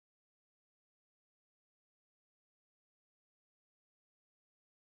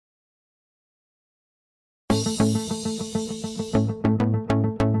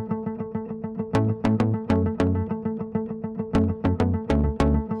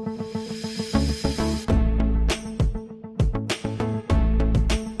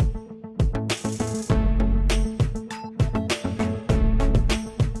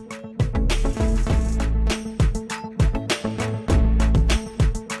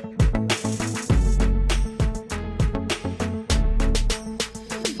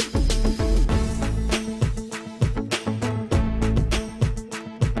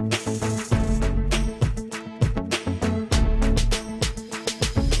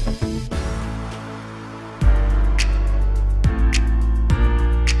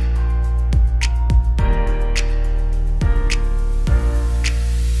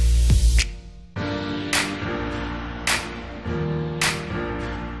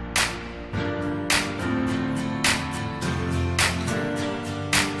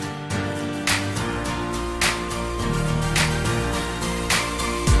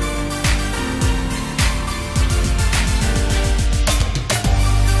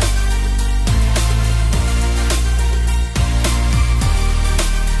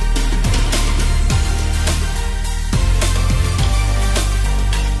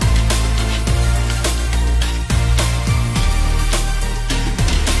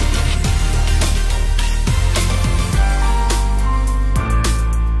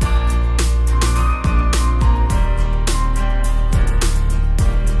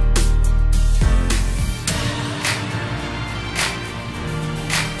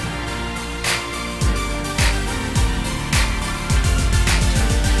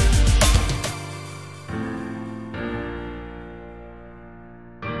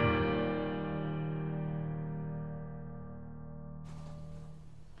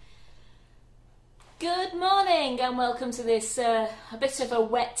Good morning and welcome to this a bit of a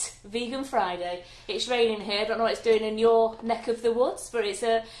wet vegan Friday. It's raining here, I don't know what it's doing in your neck of the woods, but it's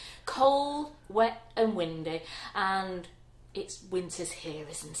cold, wet and windy, and it's winter's here,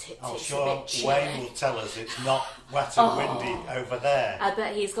 isn't it? Oh, it's sure, Wayne will tell us it's not wet and windy over there. I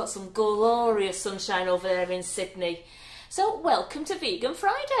bet he's got some glorious sunshine over there in Sydney. So welcome to Vegan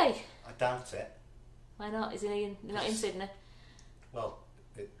Friday. I doubt it. Why not? Is he not in Sydney? Well,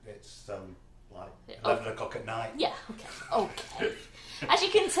 it's like 11 o'clock at night. Yeah, okay. As you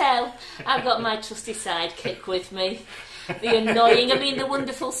can tell, I've got my trusty sidekick with me. The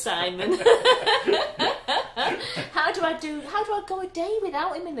wonderful Simon. How do I go a day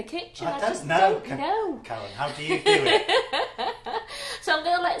without him in the kitchen? I just know. don't know. Karen, how do you do it? So I'm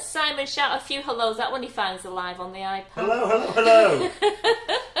going to let Simon shout a few hellos out when he finds the live on the iPad. Hello.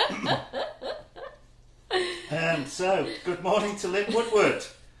 So, good morning to Lynn Woodward.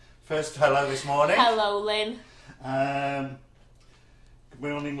 First hello this morning. Hello, Lynn. Good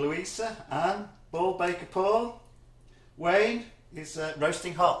morning, Louisa, Anne, Paul, Baker Paul. Wayne is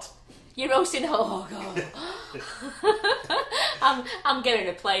roasting hot. You're roasting hot. Oh, God. I'm getting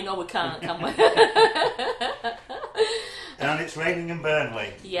a plane. No, we can't, can we? And it's raining in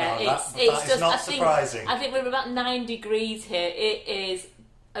Burnley. Yeah, no, that is not surprising. I think we're about 9 degrees here. It is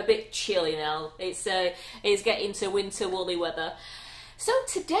a bit chilly now. It's getting to winter woolly weather. So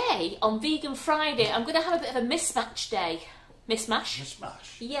today, on Vegan Friday, I'm going to have a bit of a mismatch day.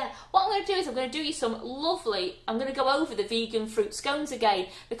 Mismash? Yeah. What I'm going to do is I'm going to do you some lovely... I'm going to go over the vegan fruit scones again,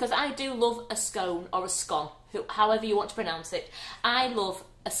 because I do love a scone, or a scone, however you want to pronounce it. I love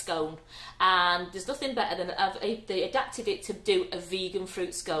a scone, and there's nothing better than they adapted it to do a vegan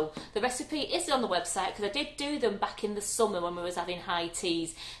fruit scone. The recipe is on the website because I did do them back in the summer when we was having high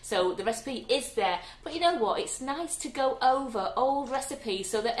teas, so the recipe is there. But you know what, it's nice to go over old recipes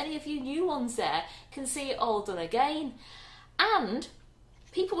so that any of you new ones there can see it all done again. And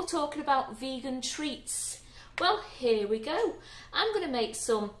people were talking about vegan treats. Well, here we go. I'm going to make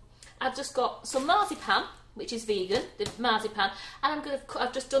some. I've just got some marzipan, which is vegan, the marzipan, and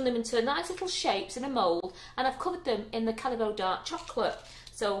I've just done them into nice little shapes in a mould, and I've covered them in the Calibo dark chocolate.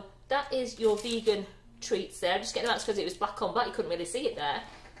 So that is your vegan treats there. Just getting that because it was black on black, you couldn't really see it there.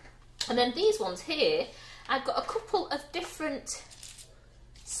 And then these ones here, I've got a couple of different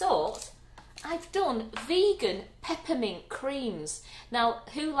sorts. I've done vegan peppermint creams. Now,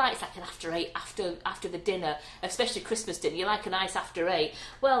 who likes like an after eight after the dinner, especially Christmas dinner? You like a nice after eight.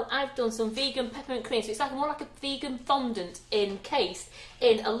 Well, I've done some vegan peppermint creams. So it's like more like a vegan fondant encased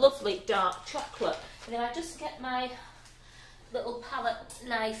in a lovely dark chocolate. And then I just get my little palette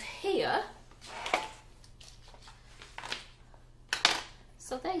knife here.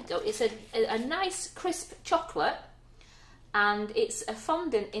 So there you go. It's a nice crisp chocolate, and it's a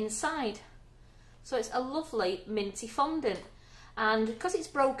fondant inside. So it's a lovely minty fondant, and because it's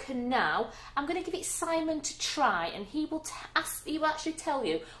broken now, I'm going to give it Simon to try, and he will actually tell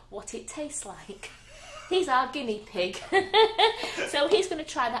you what it tastes like. He's our guinea pig. So he's going to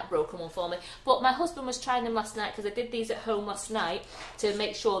try that broken one for me. But my husband was trying them last night because I did these at home last night to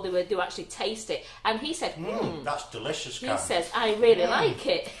make sure they do actually taste it, and he said, that's delicious, Karen. He says, I really like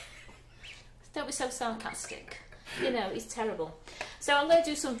it. Don't be so sarcastic. You know, it's terrible. So I'm going to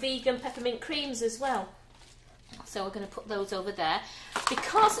do some vegan peppermint creams as well. So we're going to put those over there.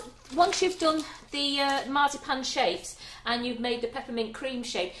 Because once you've done the marzipan shapes and you've made the peppermint cream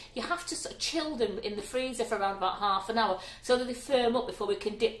shape, you have to sort of chill them in the freezer for around about half an hour so that they firm up before we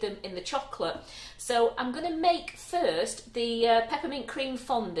can dip them in the chocolate. So I'm going to make first the peppermint cream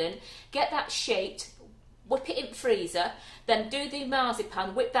fondant, get that shaped, whip it in the freezer, then do the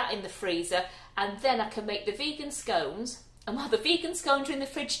marzipan, whip that in the freezer, and then I can make the vegan scones. And while the vegan scones are in the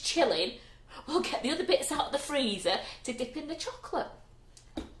fridge chilling, we'll get the other bits out of the freezer to dip in the chocolate.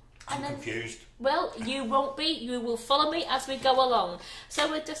 I'm confused. Well, you won't be. You will follow me as we go along. So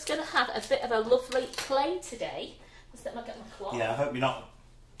we're just going to have a bit of a lovely play today. Let's let me get my cloth. Yeah, I hope you're not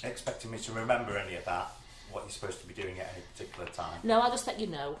expecting me to remember any of that, what you're supposed to be doing at any particular time. No, I'll just let you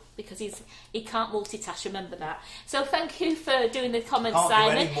know, because he can't multitask, remember that. So thank you for doing the comments,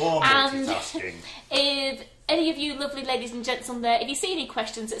 Simon. Can't do any more multitasking. And if any of you lovely ladies and gents on there, if you see any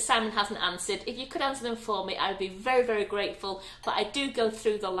questions that Simon hasn't answered, if you could answer them for me, I would be very, very grateful. But I do go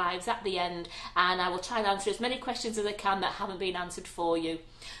through the lives at the end, and I will try and answer as many questions as I can that haven't been answered for you.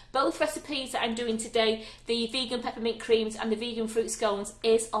 Both recipes that I'm doing today, the vegan peppermint creams and the vegan fruit scones,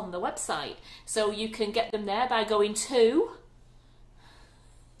 is on the website. So you can get them there by going to...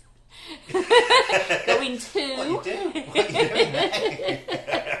 What are you doing? What are you doing?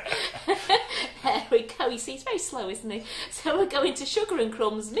 we go. You see, he's very slow, isn't he? So we're going to Sugar and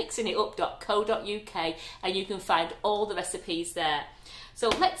Crumbs, mixingitup.co.uk, and you can find all the recipes there. So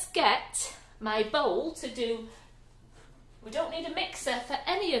let's get my bowl to do. We don't need a mixer for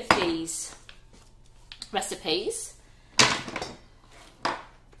any of these recipes.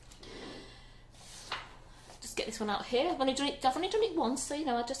 Just get this one out here. I've only done it once, so you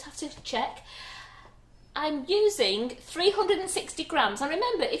know I just have to check. I'm using 360 grams. And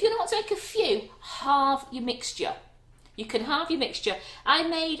remember, if you don't want to make a few, halve your mixture. You can halve your mixture. I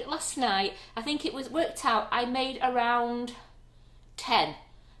made last night, I think it was worked out, I made around 10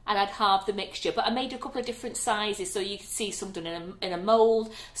 and I'd halved the mixture. But I made a couple of different sizes, so you can see some done in a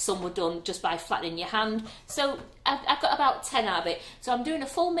mould, some were done just by flattening your hand. So I've got about 10 out of it. So I'm doing a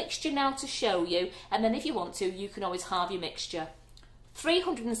full mixture now to show you, and then if you want to, you can always halve your mixture.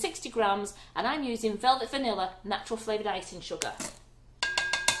 360 grams, and I'm using Velvet Vanilla natural flavoured icing sugar.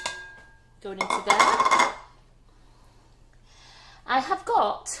 Going into there. I have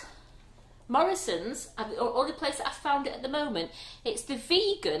got Morrison's, the only place that I've found it at the moment. It's the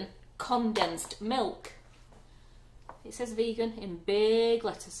vegan condensed milk. It says vegan in big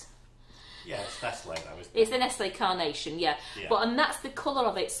letters. Yeah, it's Nestle though, isn't it? It's the Nestle Carnation, yeah. But and that's the colour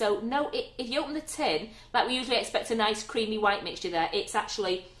of it. So no, if you open the tin, like we usually expect a nice creamy white mixture there, it's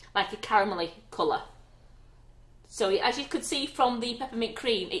actually like a caramelly colour. So as you could see from the peppermint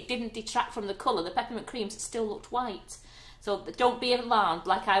cream, it didn't detract from the colour. The peppermint creams still looked white. So don't be alarmed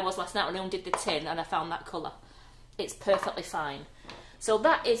like I was last night when I undid the tin and I found that colour. It's perfectly fine. So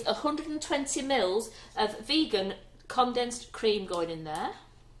that is 120 mils of vegan condensed cream going in there.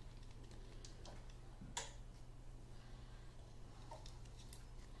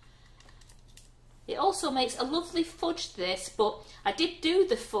 It also makes a lovely fudge, this, but I did do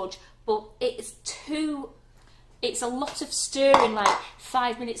the fudge, but it's a lot of stirring, like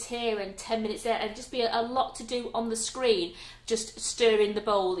 5 minutes here and 10 minutes there, and just be a lot to do on the screen, just stirring the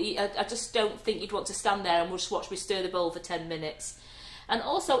bowl. I just don't think you'd want to stand there and just watch me stir the bowl for 10 minutes. And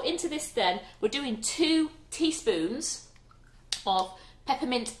also into this then, we're doing 2 teaspoons of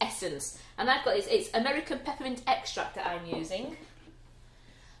peppermint essence. And I've got, it's American peppermint extract that I'm using.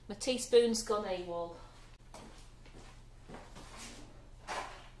 My teaspoon's gone AWOL.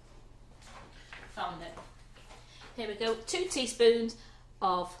 Found it. Here we go, 2 teaspoons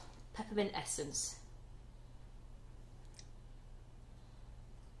of peppermint essence.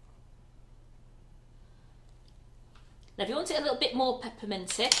 Now if you want it a little bit more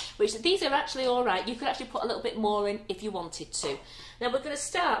pepperminty, which these are actually alright, you could actually put a little bit more in if you wanted to. Now we're going to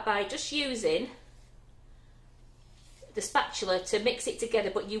start by just using the spatula to mix it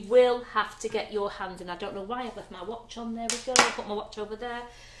together, but you will have to get your hand in. I don't know why I've left my watch on. There we go. I'll put my watch over there.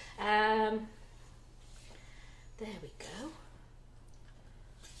 There we go.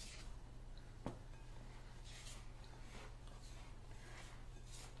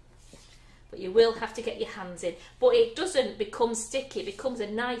 But you will have to get your hands in. But it doesn't become sticky. It becomes a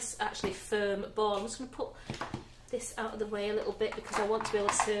nice, actually firm ball. I'm just going to put this out of the way a little bit because I want to be able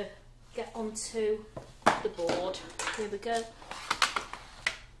to get onto the board. Here we go.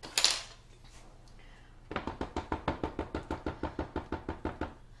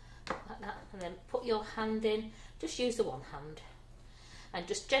 Like that, and then put your hand in. Just use the one hand and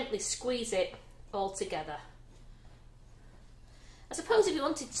just gently squeeze it all together. I suppose if you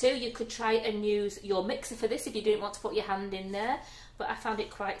wanted to, you could try and use your mixer for this if you didn't want to put your hand in there, but I found it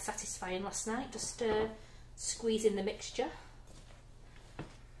quite satisfying last night, just squeezing the mixture.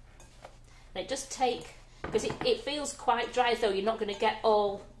 And it does take, because it feels quite dry as though you're not going to get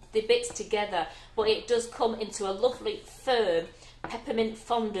all the bits together, but it does come into a lovely firm peppermint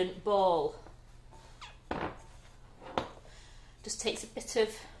fondant ball. Just takes a bit of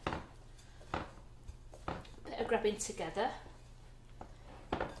grabbing together.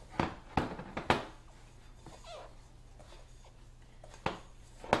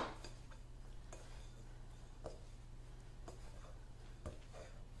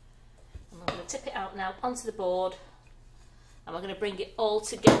 Tip it out now onto the board, and we're going to bring it all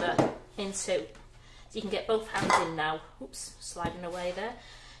together into, so you can get both hands in now. Oops, sliding away there.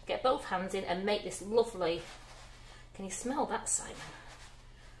 Get both hands in and make this lovely. Can you smell that, Simon?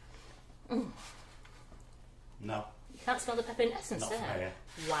 No. You can't smell the peppermint essence there? Not here.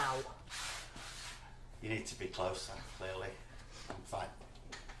 Wow. You need to be closer, clearly. I'm fine.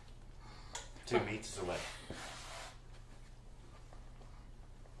 2 metres away.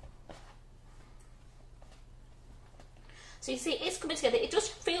 So you see, it's coming together. It does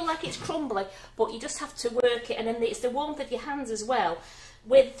feel like it's crumbly, but you just have to work it, and then it's the warmth of your hands as well,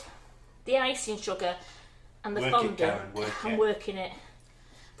 with the icing sugar and the fondant. Work I'm it. working it.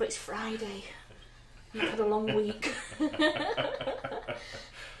 But it's Friday. I've had a long week.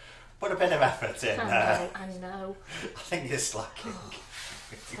 Put a bit of effort in there. I know. I think you're slacking. Oh,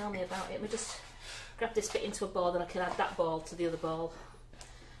 tell me about it. Let me just grab this bit into a ball, then I can add that ball to the other ball.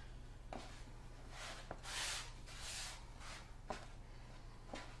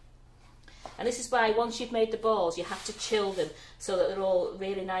 And this is why once you've made the balls, you have to chill them so that they're all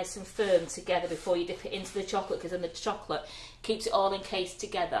really nice and firm together before you dip it into the chocolate, because then the chocolate keeps it all encased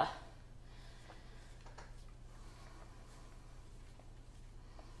together.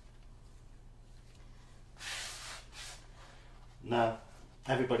 No,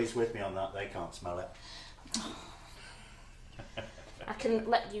 everybody's with me on that. They can't smell it. I can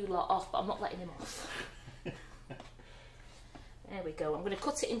let you lot off, but I'm not letting him off. There we go. I'm going to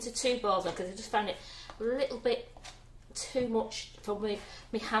cut it into 2 balls now, because I just found it a little bit too much for my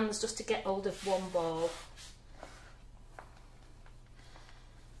hands just to get hold of one ball.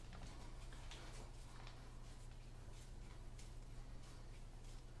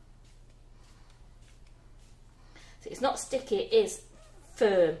 So it's not sticky, it is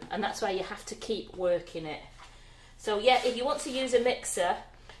firm, and that's why you have to keep working it. So yeah, if you want to use a mixer,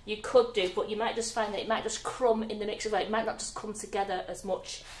 you could do, but you might just find that it might just crumb in the mixer, like it might not just come together as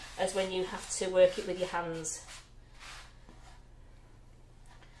much as when you have to work it with your hands.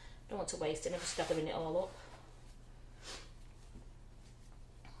 Don't want to waste it, I'm just gathering it all up.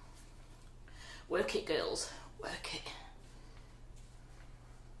 Work it, girls, work it.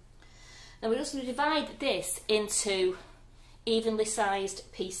 Now we're just going to divide this into evenly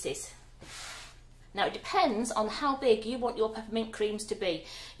sized pieces. Now it depends on how big you want your peppermint creams to be.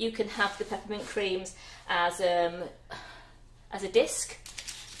 You can have the peppermint creams as a disc,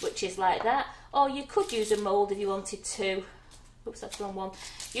 which is like that, or you could use a mould if you wanted to. Oops, that's the wrong one.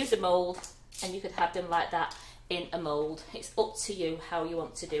 Use a mould and you could have them like that in a mould. It's up to you how you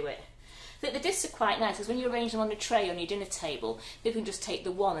want to do it. The discs are quite nice because when you arrange them on a tray on your dinner table, you can just take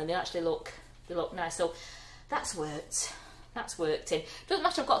the one and they actually look nice. So that's worked. That's worked in. Doesn't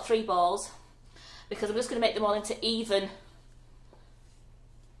matter I've got 3 balls, because I'm just going to make them all into even.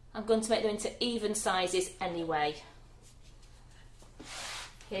 I'm going to make them into even sizes anyway.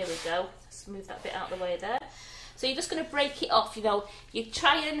 Here we go. Let's move that bit out of the way there. So you're just going to break it off. You know, you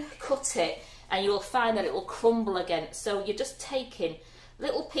try and cut it, and you will find that it will crumble again. So you're just taking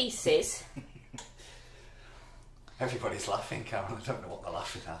little pieces. Everybody's laughing, Karen. I don't know what they're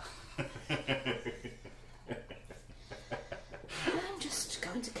laughing at. I'm just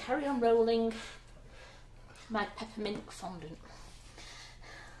going to carry on rolling my peppermint fondant,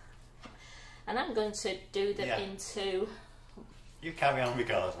 and I'm going to do them into. You carry on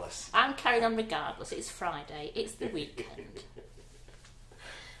regardless. I'm carrying on regardless. It's Friday. It's the weekend.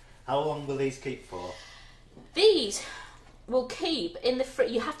 How long will these keep for? These will keep in the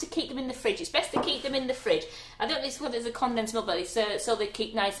fridge. You have to keep them in the fridge. It's best to keep them in the fridge. I don't know if it's a condensed milk, but it's so they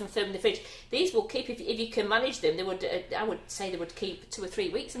keep nice and firm in the fridge. These will keep, if you can manage them, they would. I would say they would keep 2 or 3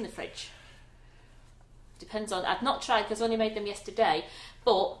 weeks in the fridge. Depends on. I've not tried because I only made them yesterday,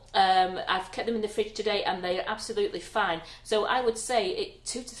 but I've kept them in the fridge today and they are absolutely fine. So I would say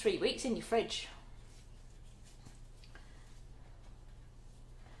 2 to 3 weeks in your fridge.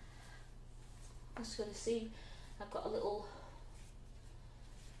 I'm just going to see. I've got a little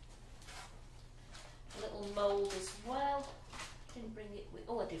mould as well. Didn't bring it with.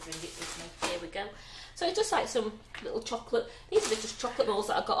 Oh, I did bring it with me. Here we go. So it's just like some little chocolate. These are just chocolate molds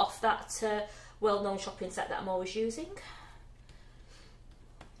that I got off that well-known shopping set that I'm always using.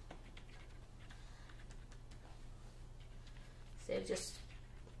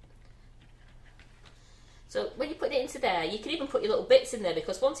 So when you put it into there, you can even put your little bits in there,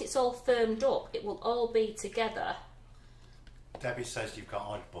 because once it's all firmed up, it will all be together. Debbie says you've got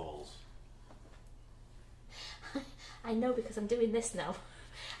oddballs. I know, because I'm doing this now.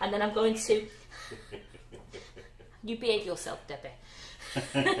 And then I'm going to... You behave yourself, Debbie.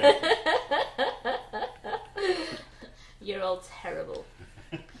 You're all terrible.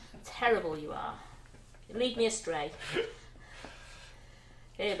 Terrible you are. You lead me astray.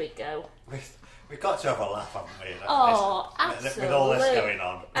 Here we go. We've got to have a laugh, haven't we? Oh, absolutely. With all this going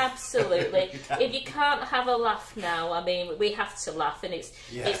on. Absolutely. If you can't have a laugh now, I mean, we have to laugh, and it's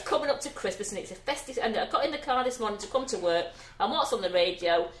coming up to Christmas, and it's a festive. And I got in the car this morning to come to work, and what's on the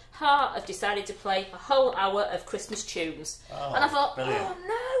radio? Heart have decided to play a whole hour of Christmas tunes, and I thought, brilliant. Oh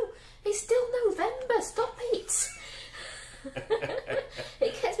no, it's still November. Stop it.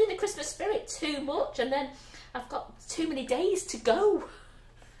 It gets me in the Christmas spirit too much, and then I've got too many days to go.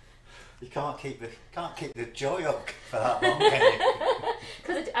 You can't keep the joy up for that long, can you?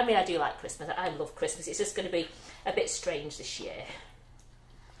 Because I mean, I do like Christmas. I love Christmas. It's just going to be a bit strange this year.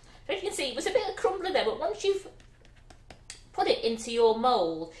 But you can see it was a bit of crumbly there, but once you've put it into your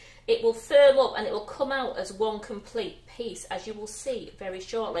mould, it will firm up and it will come out as one complete piece, as you will see very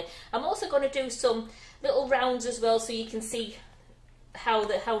shortly. I'm also going to do some little rounds as well, so you can see how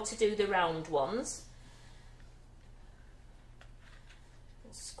to do the round ones.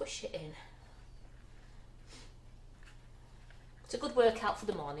 Squish it in. It's a good workout for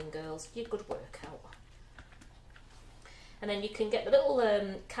the morning, girls. Your good workout. And then you can get the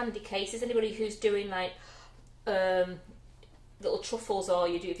little candy cases. Anybody who's doing like little truffles, or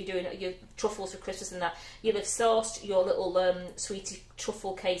if you're doing your truffles for Christmas and that, you'll have sourced your little sweetie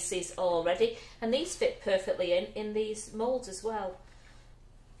truffle cases already, and these fit perfectly in these moulds as well.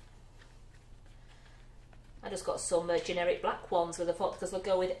 I just got some generic black ones with a thought, because they'll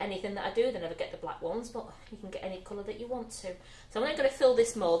go with anything that I do. They never get the black ones, but you can get any colour that you want to. So I'm only going to fill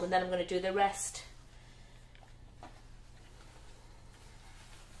this mould, and then I'm going to do the rest.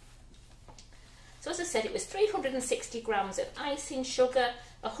 So as I said, it was 360 grams of icing sugar,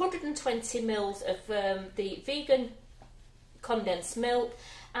 120 mils of the vegan condensed milk,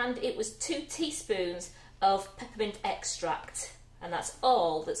 and it was 2 teaspoons of peppermint extract. And that's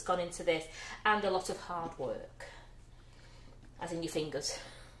all that's gone into this, and a lot of hard work, as in your fingers.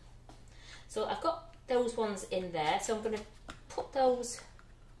 So I've got those ones in there, so I'm going to put those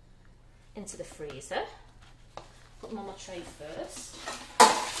into the freezer. Put them on my tray first.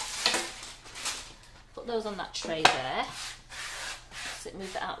 Put those on that tray there. So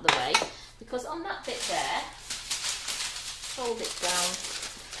move it out of the way, because on that bit there, fold it down.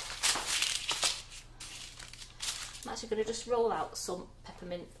 I'm actually going to just roll out some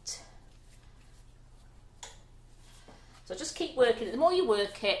peppermint. So just keep working it. The more you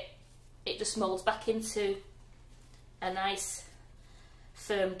work it, it just moulds back into a nice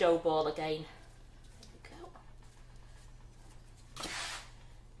firm dough ball again. There we go.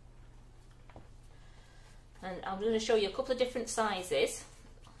 And I'm going to show you a couple of different sizes.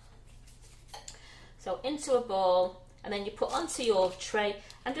 So into a ball, and then you put onto your tray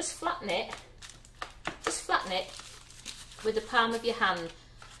and just flatten it. Just flatten it with the palm of your hand.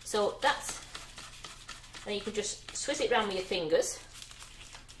 So that's, and you can just swizz it around with your fingers,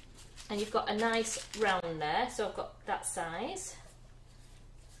 and you've got a nice round there. So I've got that size.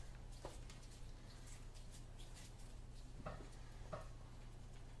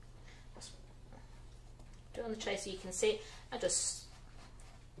 Do it on the tray so you can see it. I just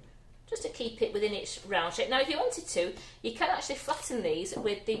to keep it within its round shape. Now if you wanted to, you can actually flatten these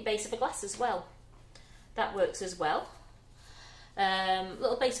with the base of a glass as well. That works as well.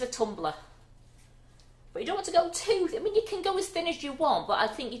 Little base of a tumbler. But you don't want to go too, I mean, you can go as thin as you want, but I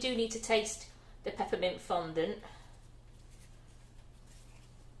think you do need to taste the peppermint fondant.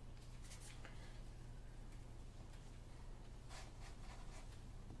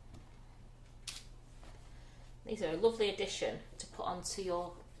 These are a lovely addition to put onto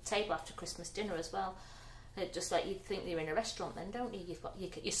your table after Christmas dinner as well. Just like you'd think you're in a restaurant then, don't you?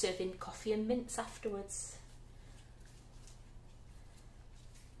 You're serving coffee and mints afterwards.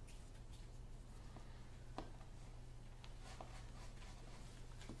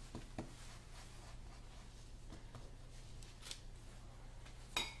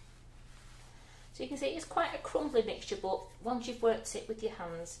 So you can see it's quite a crumbly mixture, but once you've worked it with your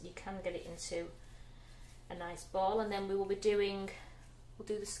hands, you can get it into a nice ball. And then we will be doing, we'll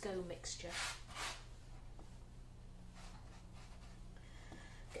do the scone mixture.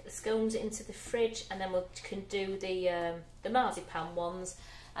 Get the scones into the fridge, and then we can do the marzipan ones.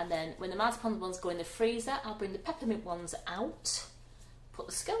 And then when the marzipan ones go in the freezer, I'll bring the peppermint ones out, put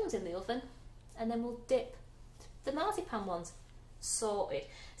the scones in the oven, and then we'll dip the marzipan ones. Sorted.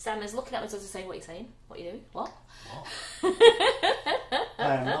 Simon's looking at me as I say, what are you saying? What are you doing? What?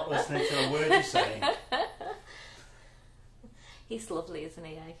 I am not listening to a word you're saying. He's lovely, isn't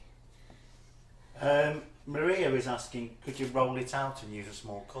he, eh? Maria is asking, could you roll it out and use a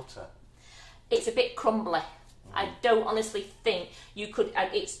small cutter? It's a bit crumbly. I don't honestly think you could.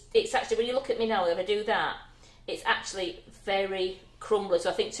 It's actually, when you look at me now, if I do that, it's actually very crumbly. So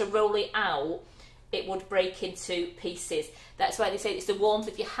I think to roll it out, it would break into pieces. That's why they say it's the warmth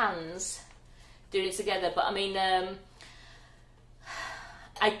of your hands doing it together. But I mean, I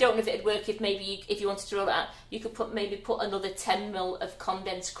don't know if it'd work if maybe if you wanted to roll it out, you could maybe put another 10 ml of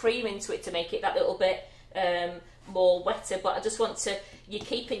condensed cream into it to make it that little bit more wetter. But I just want to, you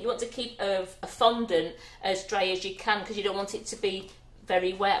want to keep a fondant as dry as you can, because you don't want it to be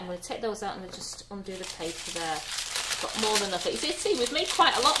very wet. I'm going to take those out and just undo the paper there. Got more than enough. You see, we've made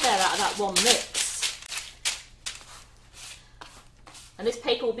quite a lot there out of that one mix. And this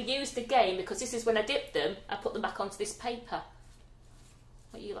paper will be used again, because this is when I dip them, I put them back onto this paper.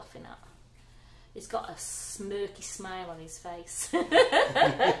 What are you laughing at? He's got a smirky smile on his face. I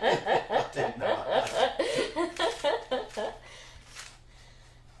didn't know that.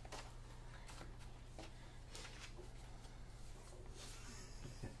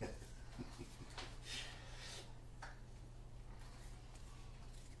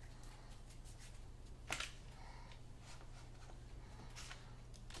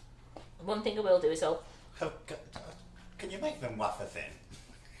 One thing I will do is Can you make them wafer thin?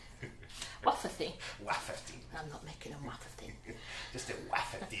 Wafer thin. Wafer thin. I'm not making them wafer thin. Just a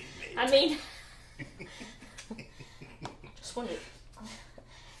wafer thin lid. I mean, just wondered.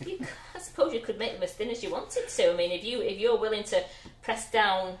 I suppose you could make them as thin as you wanted to. I mean, if you're willing to press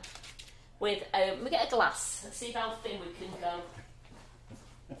down with, we get a glass. Let's see how thin we can go.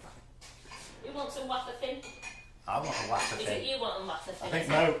 You want some wafer thin? I want a wafer thin. Is it you want them wafer thin? I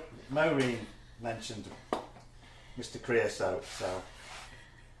think Maureen mentioned Mr. Creosote, so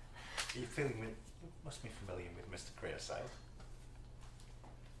you must be familiar with Mr. Creosote.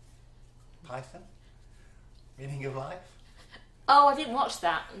 Python? Meaning of life? Oh, I didn't watch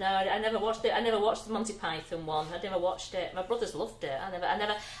that. No, I never watched it. I never watched the Monty Python one. I never watched it. My brothers loved it. I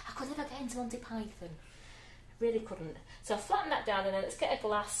could never get into Monty Python. I really couldn't. So I flatten that down and then let's get a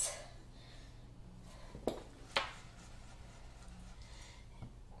glass.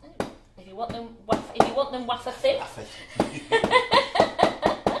 If you want them wafer thin,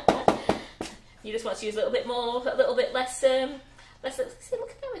 you just want to use a little bit more, a little bit less. See,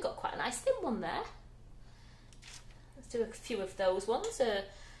 look at that. We've got quite a nice thin one there. Let's do a few of those ones.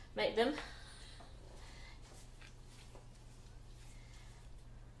 Make them.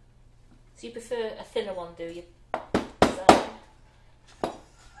 So you prefer a thinner one, do you? So.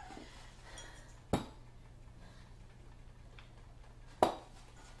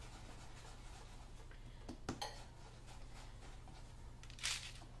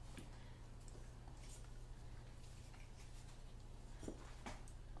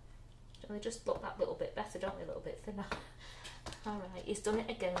 They just look that little bit better, don't they? A little bit thinner. Alright, he's done it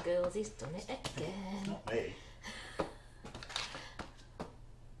again, girls. He's done it again. Not me.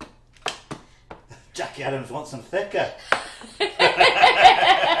 Jackie Adams wants them thicker.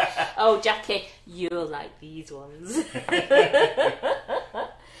 Oh, Jackie, you'll like these ones.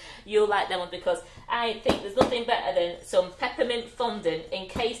 You'll like them ones because I think there's nothing better than some peppermint fondant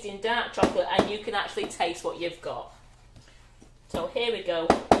encased in dark chocolate and you can actually taste what you've got. So here we go.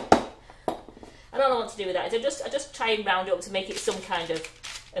 And all I want to do with that is I just try and round it up to make it some kind of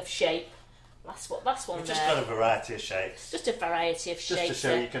shape. Last one We've there. just got a variety of shapes. Just a variety of shapes. Just to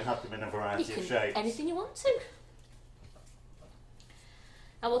show you can have them in a variety of shapes. Anything you want to.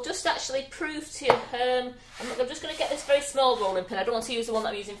 I will just actually prove to I'm just going to get this very small rolling pin. I don't want to use the one that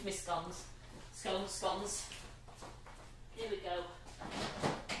I'm using for my scones. Scones. Here we go.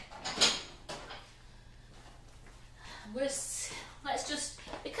 Let's just,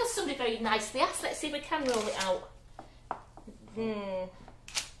 because somebody very nicely asked, let's see if we can roll it out.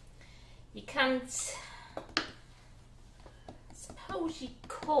 You can't. I suppose you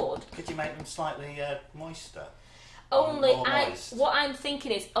could. Could you make them slightly moister? Only moist? What I'm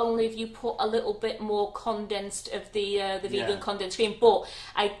thinking is only if you put a little bit more condensed of the vegan condensed cream, but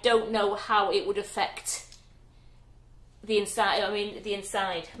I don't know how it would affect the inside. The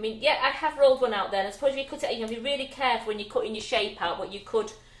inside. Yeah, I have rolled one out there. And I suppose you could. You know, be really careful when you're cutting your shape out, but you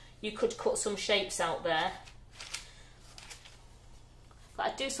could cut some shapes out there. But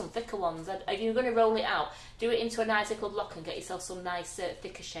I'd do some thicker ones. If you're going to roll it out, do it into an icicle block and get yourself some nice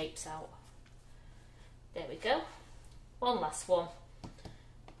thicker shapes out. There we go. One last one.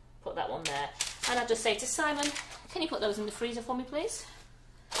 Put that one there. And I'll just say to Simon, can you put those in the freezer for me, please?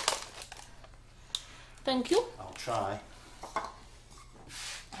 Thank you. I'll try.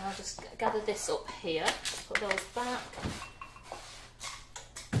 And I'll just gather this up here. Put those back.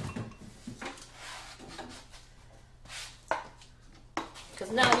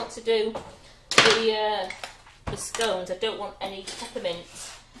 Because now I want to do the scones. I don't want any peppermint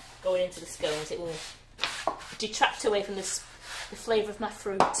going into the scones. It will detract away from the flavour of my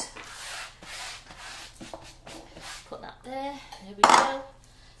fruit. Put that there. There we go.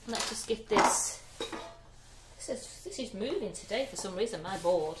 And let's just give this. This is moving today for some reason. My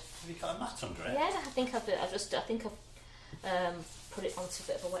board. Have you got a mat under it? Yeah, I think I've put it onto a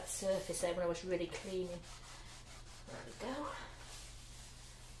bit of a wet surface there when I was really cleaning. There we go.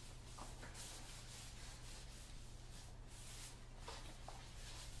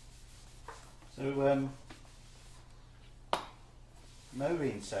 So,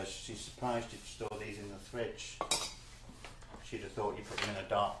 Maureen says she's surprised you'd store these in the fridge. She'd have thought you put them in a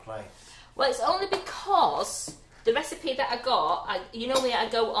dark place. Well, it's only because the recipe that I got, you know me, I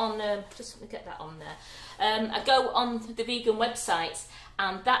go on, just let me get that on there. I go on the vegan websites,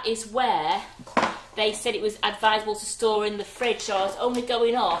 and that is where they said it was advisable to store in the fridge, so I was only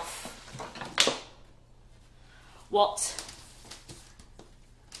going off what...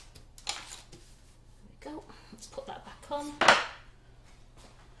 There we go, let's put that back on.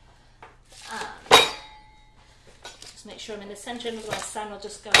 And just make sure I'm in the centre, otherwise Simon will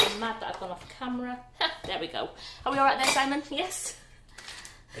just go mad that I've gone off camera. There we go. Are we alright there, Simon? Yes?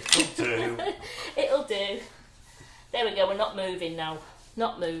 It'll do. It'll do. There we go, we're not moving now.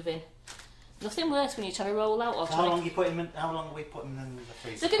 Not moving. Nothing worse when you're trying to roll out or How long are we putting them in the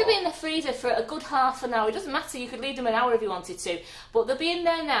freezer? They're going to be in the freezer for a good half an hour. It doesn't matter, you could leave them an hour if you wanted to. But they'll be in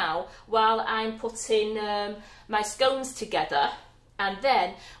there now while I'm putting my scones together. And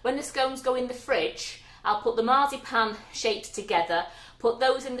then, when the scones go in the fridge, I'll put the marzipan shapes together, put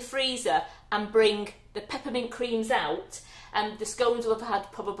those in the freezer, and bring the peppermint creams out. And the scones will have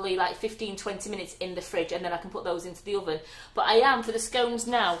had probably like 15-20 minutes in the fridge, and then I can put those into the oven. But I am, for the scones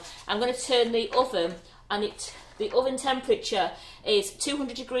now, I'm going to turn the oven, and the oven temperature is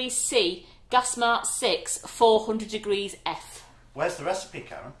 200 degrees C, gas mark 6, 400 degrees F. Where's the recipe,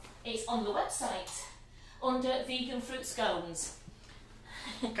 Karen? It's on the website, under vegan fruit scones.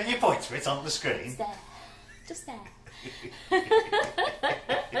 Can you point to it on the screen? It's there. Just there. So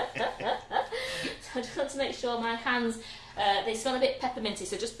I just want to make sure my hands, they smell a bit pepperminty,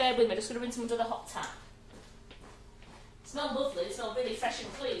 so just bear with me. I'm just going to rinse them under the hot tap. They smell lovely, they smell really fresh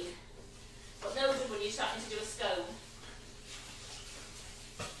and clean. But no good when you're starting to do a scone.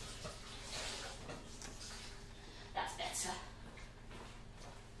 That's better.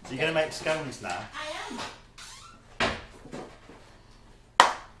 So you're going to make scones now?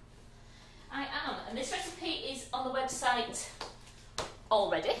 I am, and this recipe is on the website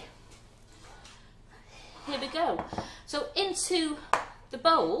already. Here we go. So into the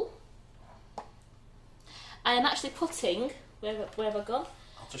bowl, I am actually putting, where have I gone?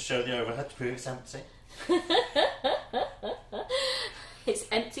 I'll just show the overhead to prove it's empty. It's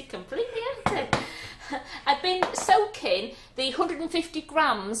empty, completely empty. I've been soaking the 150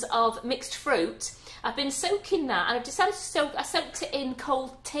 grams of mixed fruit. I've been soaking that, and I've decided to I soaked it in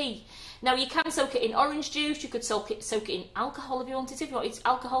cold tea. Now you can soak it in orange juice, you could soak it in alcohol if you wanted to, if you wanted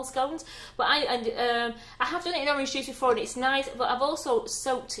alcohol scones. But I have done it in orange juice before and it's nice, but I've also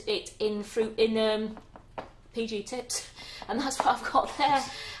soaked it in fruit, in PG tips. And that's what I've got there.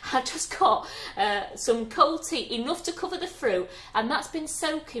 I've just got some cold tea, enough to cover the fruit, and that's been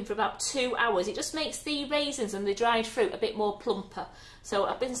soaking for about 2 hours. It just makes the raisins and the dried fruit a bit more plumper. So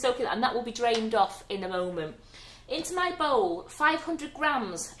I've been soaking that, and that will be drained off in a moment. Into my bowl, 500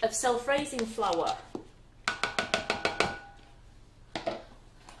 grams of self-raising flour.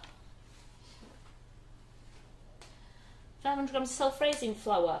 Grams of self-raising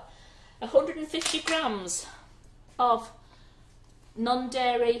flour, 150 grams of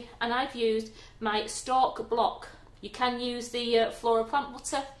non-dairy, and I've used my Stork block. You can use the Flora plant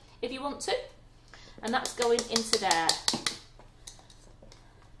butter if you want to, and that's going into there.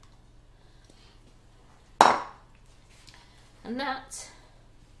 And that's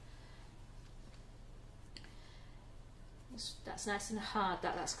nice and hard,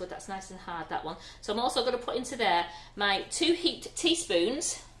 that's good, that's nice and hard, that one. So I'm also going to put into there my 2 heaped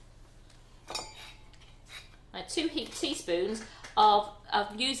teaspoons of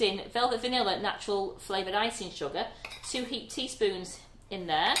using Velvet Vanilla natural flavoured icing sugar, 2 heaped teaspoons in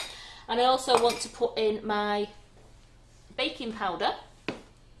there. And I also want to put in my baking powder,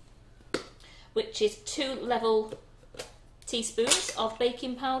 which is 2 level teaspoons of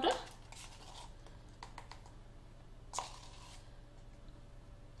baking powder.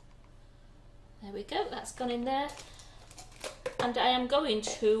 There we go, that's gone in there. And I am going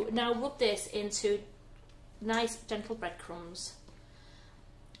to now rub this into nice gentle breadcrumbs.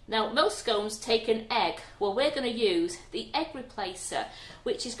 Now most scones take an egg. Well, we're going to use the egg replacer,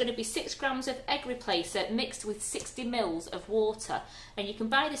 which is going to be 6 grams of egg replacer mixed with 60 ml of water. And you can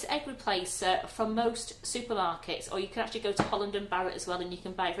buy this egg replacer from most supermarkets, or you can actually go to Holland and Barrett as well and you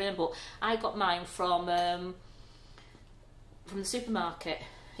can buy it from them. But I got mine from the supermarket.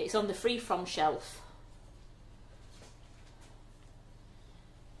 It's on the free from shelf.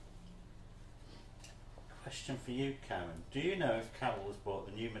 Question for you, Karen. Do you know if Carol has bought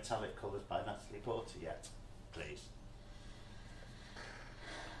the new metallic colours by Natalie Porter yet? Please.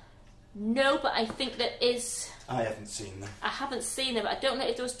 No, but I think there is. I haven't seen them. I haven't seen them. I don't know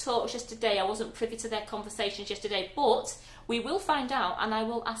if there was talks yesterday. I wasn't privy to their conversations yesterday, but we will find out and I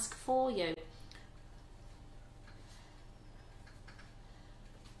will ask for you.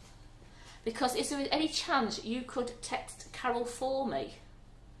 Because is there any chance you could text Carol for me,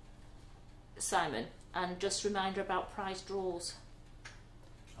 Simon, and just remind her about prize draws?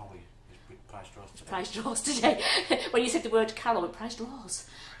 Oh, we prize draws today. Prize draws today. When you said the word Carol, prize draws.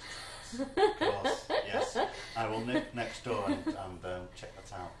 Of course, yes. I will nip next door and check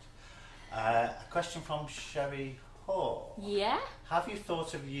that out. A question from Sherry Hall. Yeah? Have you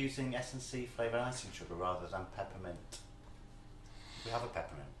thought of using S&C flavoured icing sugar rather than peppermint? We have a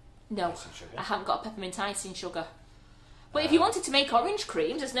peppermint icing sugar. I haven't got a peppermint icing sugar. But if you wanted to make orange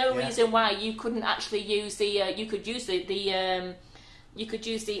cream, there's no reason why you couldn't actually use the. You could use you could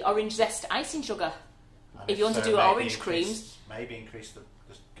use the orange zest icing sugar if you want to do orange creams. Maybe increase the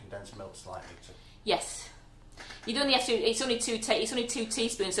condensed milk slightly too. Yes. You don't have to. It's only two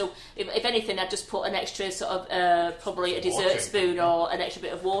teaspoons. So if anything, I'd just put an extra sort of probably a dessert spoon or an extra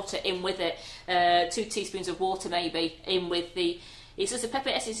bit of water in with it. 2 teaspoons of water maybe in with the. It's just the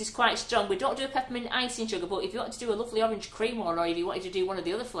peppermint essence is quite strong. We don't do a peppermint icing sugar, but if you want to do a lovely orange cream one, or if you wanted to do one of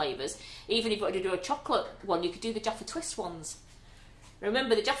the other flavours, even if you wanted to do a chocolate one, you could do the Jaffa Twist ones.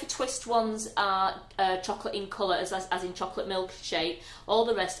 Remember, the Jaffa Twist ones are chocolate in colour, as in chocolate milk shape. All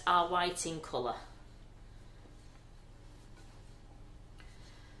the rest are white in colour.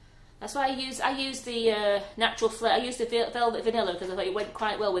 That's why I use the natural flavour. I use the velvet vanilla because I thought it went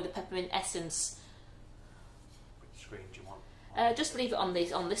quite well with the peppermint essence. Which screen do you want? Just leave it on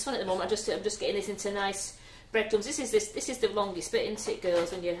this one at the moment. I'm just getting this into nice breadcrumbs. This is the longest bit, isn't it,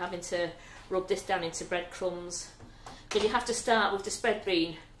 girls? When you're having to rub this down into breadcrumbs, because you have to start with the spread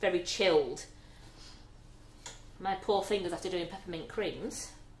being very chilled. My poor fingers after doing peppermint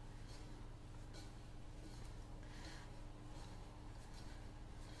creams.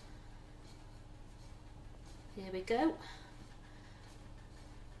 Here we go.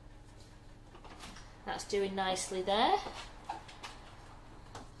 That's doing nicely there.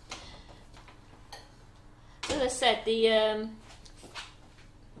 So as I said,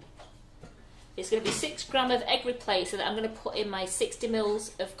 it's going to be 6 grams of egg replacer that I'm going to put in my 60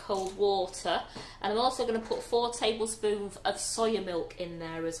 ml of cold water, and I'm also going to put 4 tablespoons of soya milk in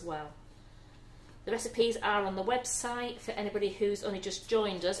there as well. The recipes are on the website for anybody who's only just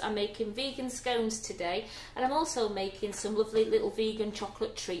joined us. I'm making vegan scones today, and I'm also making some lovely little vegan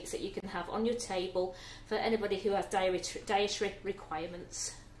chocolate treats that you can have on your table for anybody who has dietary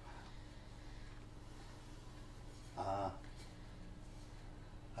requirements.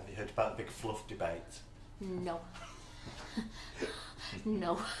 Have you heard about the big fluff debate? No.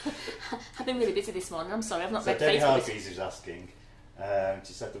 No. I've been really busy this morning. I'm sorry, I've not read Debbie Facebook. Hargreaves is asking.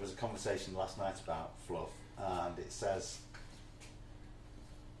 She said there was a conversation last night about fluff, and it says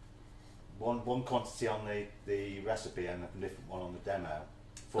one quantity on the recipe and a different one on the demo,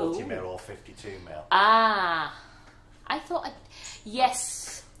 40 ml or 52 ml. Ah, I thought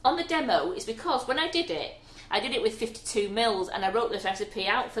yes. On the demo, it's because when I did it with 52 ml, and I wrote this recipe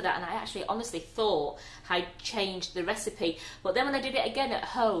out for that, and I actually honestly thought I'd changed the recipe. But then when I did it again at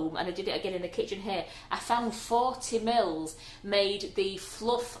home, and I did it again in the kitchen here, I found 40 ml made the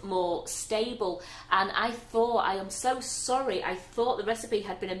fluff more stable. And I thought, I am so sorry, I thought the recipe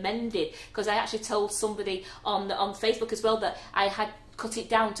had been amended, because I actually told somebody on Facebook as well that I had cut it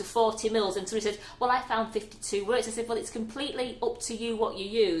down to 40 ml, and somebody said, well, I found 52 works. I said, well, it's completely up to you what you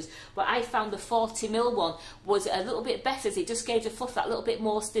use, but I found the 40 ml one was a little bit better, as it just gave the fluff that little bit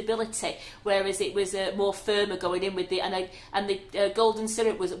more stability, whereas it was more firmer going in with the, and the golden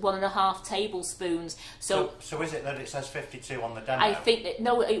syrup was 1.5 tablespoons. So is it that it says 52 on the demo? I think that,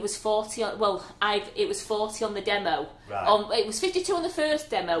 no, it was 40 on, well, it was 40 on the demo. Right. It was 52 on the first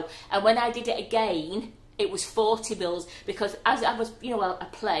demo, and when I did it again, it was 40 ml, because as I was, I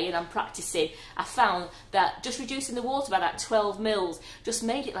play and I'm practicing, I found that just reducing the water by that 12 ml just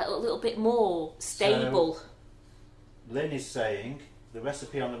made it like a little bit more stable. So, Lynn is saying the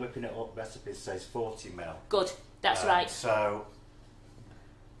recipe on the Whipping It Up recipe says 40 ml. Good, that's right. So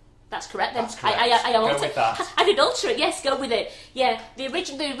that's correct then. That's correct. I Go with that. I did alter it, yes, go with it. Yeah, the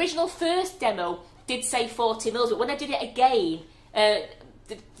original first demo did say 40 ml, but when I did it again,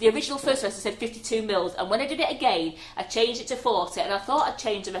 the original first recipe said 52 ml, and when I did it again, I changed it to 40, and I thought I'd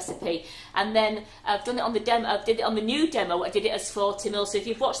changed the recipe, and then I've done it on the demo. I did it on the new demo. I did it as 40 ml. So if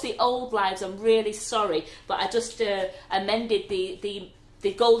you've watched the old lives, I'm really sorry, but I just amended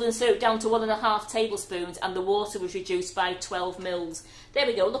the golden syrup down to 1.5 tablespoons, and the water was reduced by 12 ml. There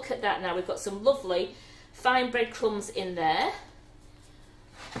we go. Look at that now. We've got some lovely fine breadcrumbs in there.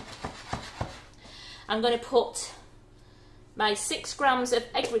 I'm going to put my 6 grams of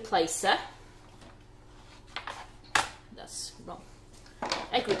egg replacer. That's wrong.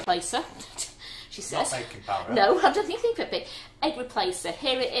 Egg replacer, she says. Not baking powder. No, I don't think Peppy. Egg replacer,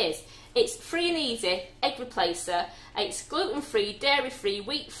 here it is. It's free and easy egg replacer. It's gluten-free, dairy-free,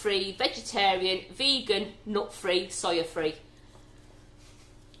 wheat-free, vegetarian, vegan, nut-free, soya-free.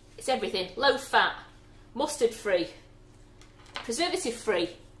 It's everything. Low fat, mustard-free, preservative-free.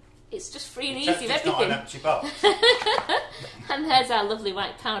 It's just free and easy of everything. It's not an empty box. And there's our lovely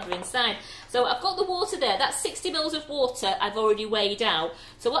white powder inside. So I've got the water there. That's 60 ml of water I've already weighed out.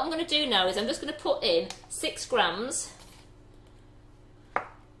 So what I'm going to do now is I'm just going to put in 6 grams.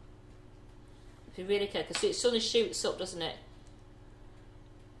 If you really care, because it sort of shoots up, doesn't it?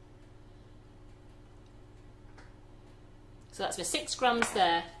 So that's my 6 grams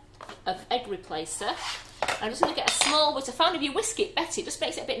there of egg replacer. I'm just going to get a small whisk. I found if you whisk it better, it just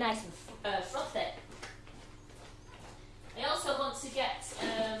makes it a bit nice and frothy. I also want to get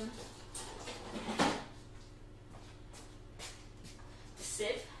a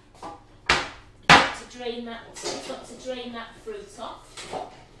sieve to drain that fruit off.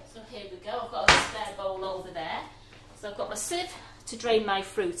 So here we go. I've got a spare bowl over there. So I've got my sieve to drain my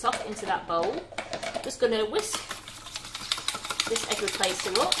fruit off into that bowl. Just going to whisk this egg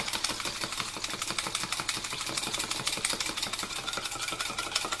replacer up.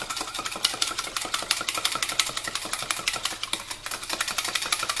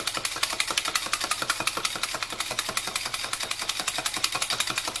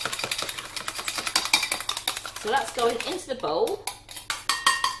 So that's going into the bowl,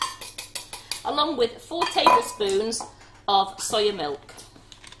 along with 4 tablespoons of soya milk.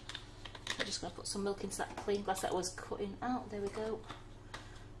 I'm just going to put some milk into that clean glass that I was cutting out. There we go.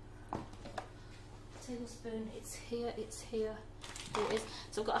 Tablespoon, it's here, it's here. Here it is.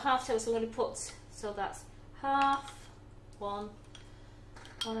 So I've got a half tablespoon. I'm going to put, so that's half, 1,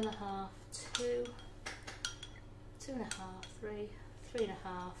 1.5, 2, 2.5, 3, 3.5,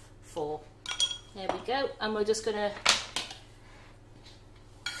 4. There we go, and we're just going to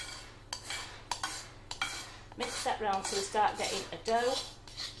mix that round till we start getting a dough,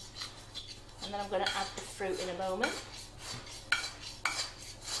 and then I'm going to add the fruit in a moment.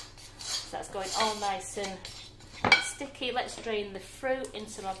 So that's going all nice and sticky. Let's drain the fruit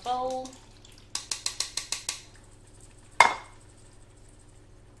into my bowl.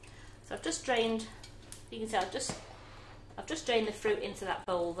 So I've just drained, you can see I've just drained the fruit into that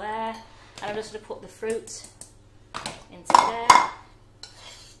bowl there. And I'm just going to put the fruit into there.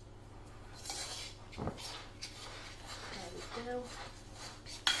 There we go.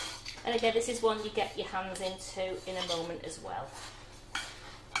 And again, this is one you get your hands into in a moment as well.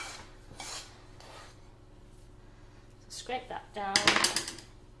 So scrape that down.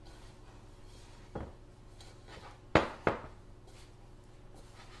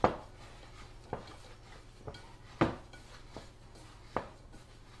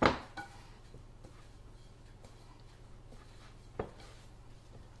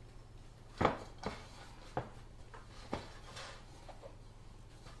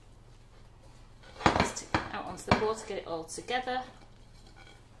 Onto the board to get it all together.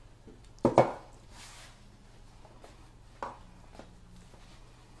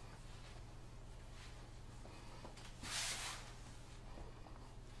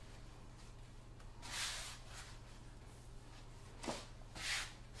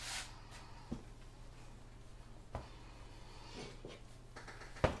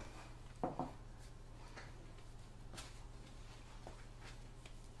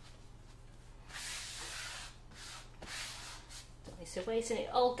 So wait, and it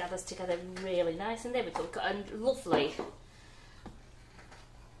all gathers together really nice, and there we go. We've got a lovely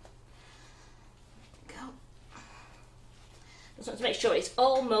Just want to make sure it's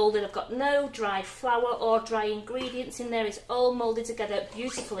all moulded. I've got no dry flour or dry ingredients in there. It's all moulded together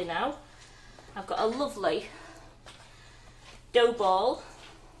beautifully now. I've got a lovely dough ball,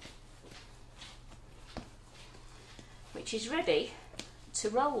 which is ready to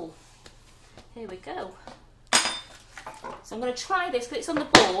roll. Here we go. So I'm going to try this because it's on the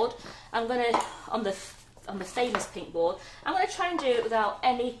board. I'm going to, on the famous pink board, I'm going to try and do it without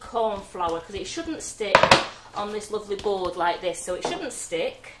any corn flour because it shouldn't stick on this lovely board like this. So it shouldn't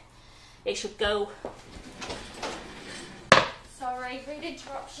stick. It should go. Sorry, rude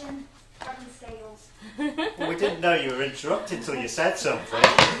interruption. Grabbing scales. Well, we didn't know you were interrupted until you said something.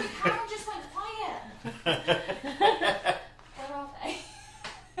 The camera just went quiet. Where are they?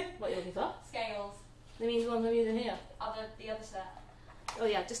 What are you looking for? Scales. They mean the one I'm using here. The other set. Oh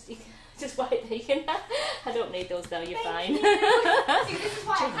yeah, just wipe them. I don't need those now, you're fine. See, this is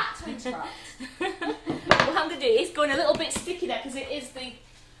why I had to interrupt. What I'm going to do is going a little bit sticky there because it is the...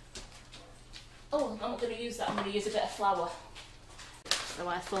 Oh, I'm not going to use that, I'm going to use a bit of flour. So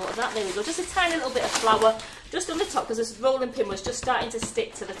I thought of that. There we go. Just a tiny little bit of flour just on the top because this rolling pin was just starting to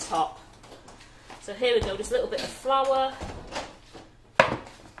stick to the top. So here we go, just a little bit of flour.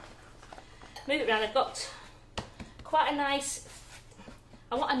 Move it around. I've got quite a nice,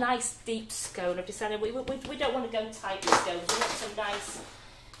 I want a nice deep scone. I've decided we don't want to go tight with scones. We want some nice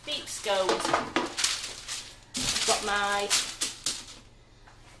deep scones. I've got my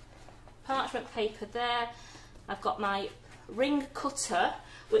parchment paper there. I've got my ring cutter,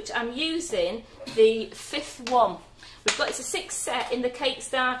 which I'm using the 5th one. We've got, it's a 6 set in the Cake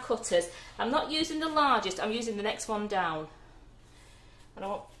Star cutters. I'm not using the largest, I'm using the next one down. And I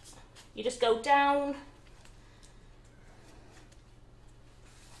want, you just go down.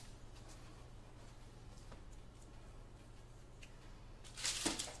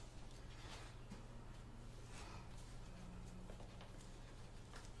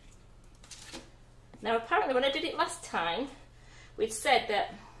 Now apparently when I did it last time, we'd said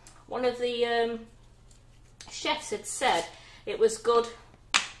that one of the chefs had said it was good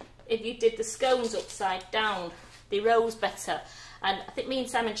if you did the scones upside down. They rose better. And I think me and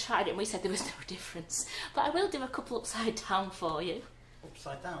Simon tried it and we said there was no difference. But I will do a couple upside down for you.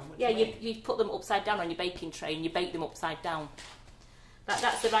 Upside down? What do yeah, you mean? you put them upside down on your baking tray and you bake them upside down.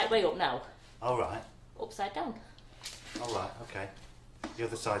 That's the right way up now. All right. Upside down. All right, okay. The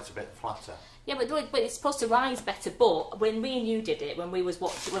other side's a bit flatter. Yeah, but it's supposed to rise better. But when me and you did it, when we did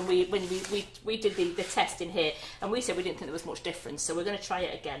the test in here, and we said we didn't think there was much difference, so we're going to try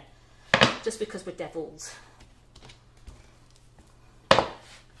it again, just because we're devils.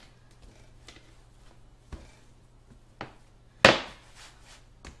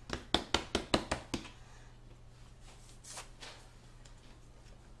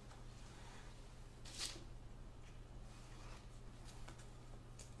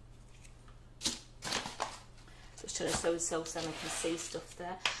 So Simon can see stuff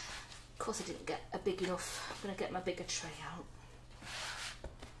there. Of course I didn't get a big enough. I'm going to get my bigger tray out.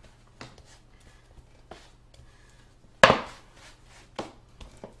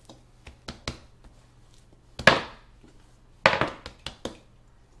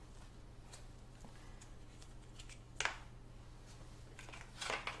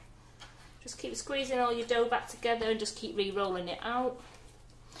 Just keep squeezing all your dough back together and just keep re-rolling it out.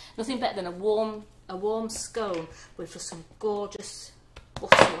 Nothing better than a warm scone with just some gorgeous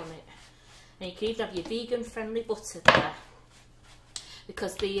butter on it. And you can even have your vegan friendly butter there,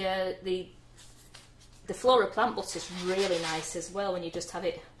 because the flora plant butter is really nice as well when you just have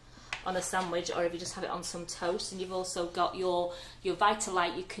it on a sandwich or if you just have it on some toast. And you've also got your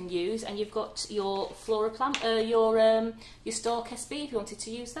Vitalite you can use, and you've got your flora plant, your Stork SB if you wanted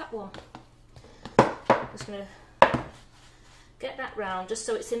to use that one. Just going to get that round just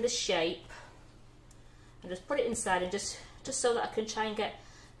so it's in the shape. And just put it inside, and just so that I can try and get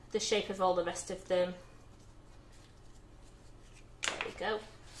the shape of all the rest of them. There we go.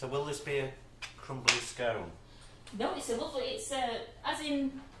 So will this be a crumbly scone? No, it's a lovely, it's as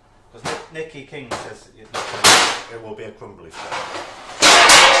in... Because Nikki King says it will be a crumbly scone.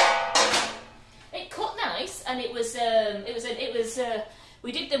 It cut nice, and it was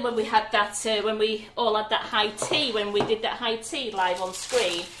we did them when we had that, when we all had that high tea, when we did that high tea live on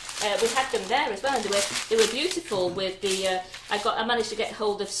screen. We had them there as well, and they were beautiful with the, I managed to get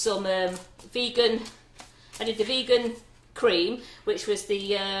hold of some vegan, I did the vegan cream, which was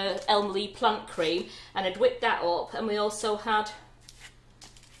the Elm Lee plant cream, and I'd whipped that up, and we also had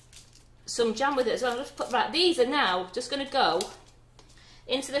some jam with it as well. Just put, right, these are now just going to go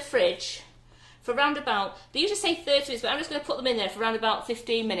into the fridge for around about, they usually say 30 minutes, but I'm just going to put them in there for around about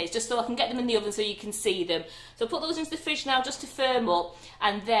 15 minutes, just so I can get them in the oven so you can see them. So I'll put those into the fridge now just to firm up,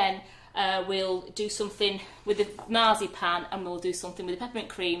 and then we'll do something with the marzipan, and we'll do something with the peppermint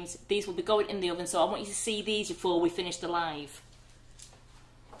creams. These will be going in the oven, so I want you to see these before we finish the live.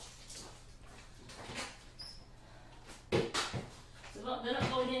 So they're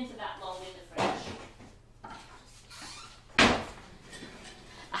not going into that long in the fridge.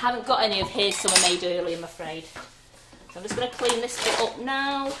 I haven't got any of his, some I made earlier, I'm afraid. So I'm just going to clean this bit up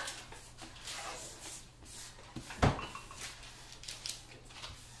now.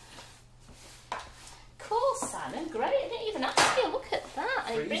 Cool, Simon, great. I didn't even ask you, look at that.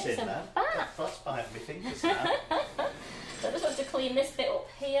 And it brings them back. Frostbite my fingers now. So I just want to clean this bit up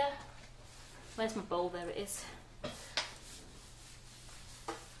here. Where's my bowl? There it is.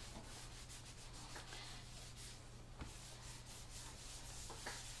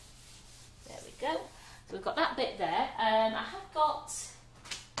 Go. So we've got that bit there. I've got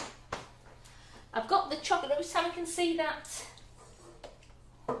the chocolate. Every time I can see that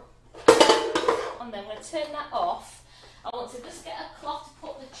on there, I'm going to turn that off. I want to just get a cloth to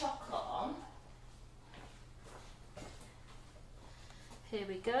put the chocolate on. Here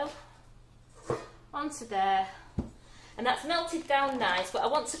we go. Onto there. And that's melted down nice, but I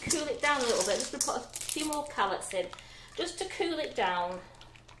want to cool it down a little bit. Just going to put a few more pellets in, just to cool it down.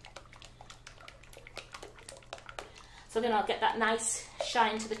 So then I'll get that nice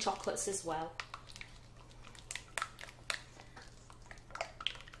shine to the chocolates as well.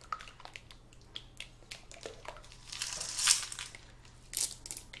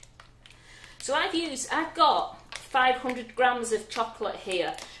 So I've got 500 grams of chocolate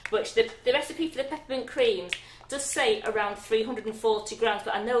here, which the recipe for the peppermint creams does say around 340 grams,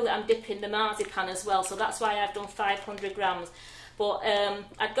 but I know that I'm dipping the marzipan as well, so that's why I've done 500 grams. But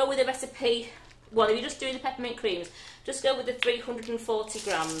I'd go with the recipe, well, if you're just doing the peppermint creams, just go with the 340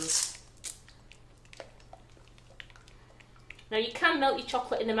 grams. Now you can melt your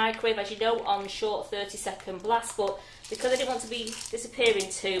chocolate in the microwave, as you know, on short 30-second blast, but because I didn't want to be disappearing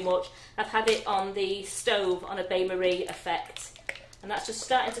too much, I've had it on the stove on a bain-marie effect. And that's just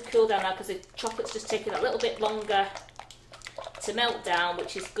starting to cool down now because the chocolate's just taking a little bit longer to melt down,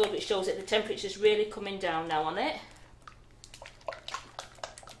 which is good, which shows that the temperature's really coming down now on it.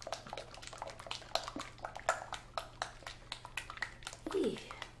 Eee.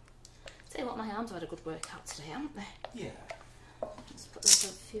 Tell you what, my arms have had a good workout today, haven't they? Yeah. Let's put those a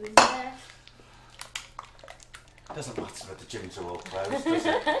few in there. Doesn't matter if the gyms are all closed, does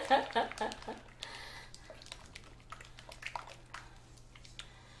it?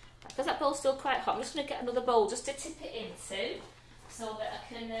 Because that bowl's still quite hot, I'm just going to get another bowl just to tip it into, so that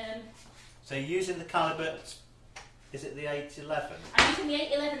I can... So you're using the calibre, is it the 811? I'm using the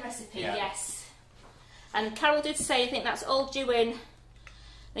 811 recipe, yeah. Yes. And Carol did say, I think that's all due in,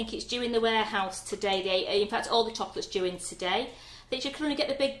 I think it's due in the warehouse today. In fact, all the chocolate's due in today. I think you can only get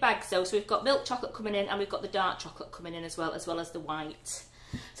the big bags though, so we've got milk chocolate coming in and we've got the dark chocolate coming in as well as the white.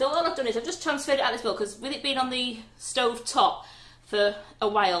 So all I've done is I've just transferred it out of this bowl, because with it being on the stove top for a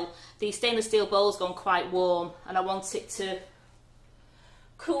while, the stainless steel bowl's gone quite warm and I want it to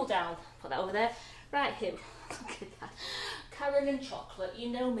cool down. Put that over there. Right here, look at that. Karen and chocolate, you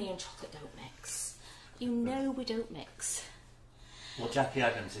know me and chocolate don't mix. You know we don't mix. Well, Jackie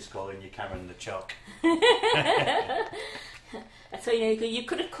Adams is calling you Karen the Choc. I tell you, you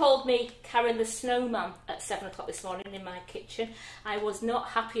could have called me Karen the Snowman at 7 o'clock this morning in my kitchen. I was not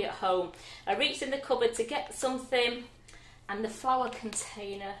happy at home. I reached in the cupboard to get something and the flour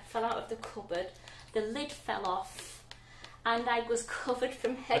container fell out of the cupboard. The lid fell off and I was covered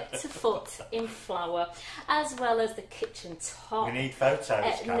from head to foot in flour, as well as the kitchen top. We need photos,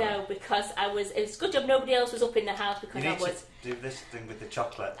 Karen. No, because it's a good job nobody else was up in the house, because you need to do this thing with the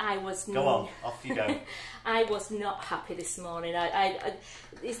chocolate. Go on, off you go. I was not happy this morning.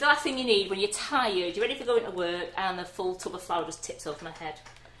 It's the last thing you need when you're tired, you're ready for going to work, and a full tub of flour just tips over my head.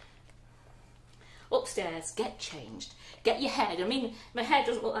 Upstairs, get changed, get your head. I mean, my hair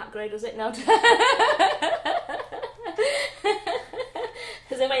doesn't look that grey, does it? No.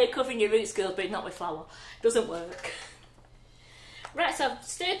 There's a way of covering your roots, girls, but not with flour. Doesn't work. Right, so I've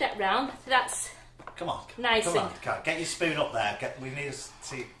stirred that round. That's come on, nice. Come on, get your spoon up there. We need to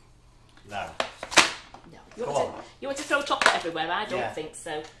see. No. No. You want to throw chocolate everywhere? I don't think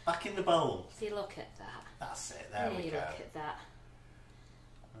so. Back in the bowl. See, look at that. That's it. There we go. Look at that.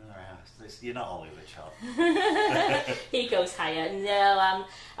 You're not Ollie the Chop. He goes higher. No,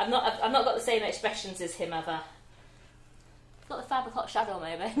 I've not got the same expressions as him, have I? I've got the 5 o'clock shadow,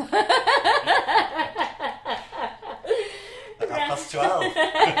 maybe. At 12:30.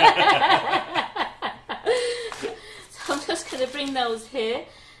 So I'm just going to bring those here.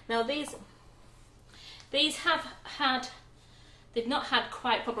 Now these have had, they've not had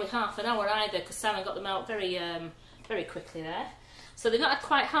quite probably half an hour either, because Simon got them out very quickly there. So they've not had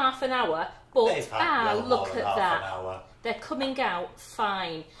quite half an hour, but look at that. They're coming out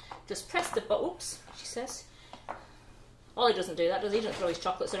fine. Just press the button. Oops, she says. Ollie doesn't do that, does he? He doesn't throw his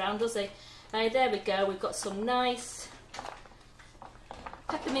chocolates around, does he? There we go. We've got some nice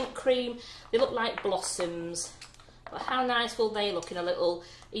peppermint cream. They look like blossoms. But how nice will they look in a little...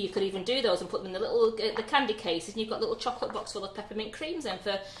 You could even do those and put them in the candy cases, and you've got a little chocolate box full of peppermint creams then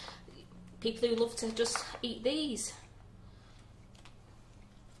for people who love to just eat these.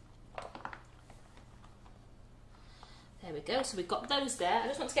 There we go. So we've got those there. I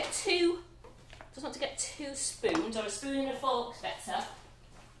just want to get two spoons, or a spoon and a fork's better.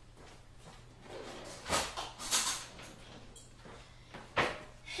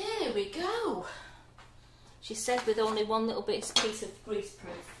 Here we go. She said with only one little piece of greaseproof.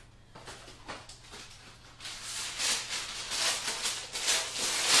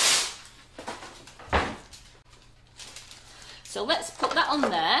 on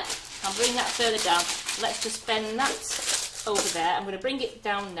there. I'll bring that further down. Let's just bend that over there. I'm going to bring it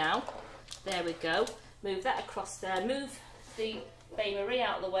down now. There we go. Move that across there. Move the bain-marie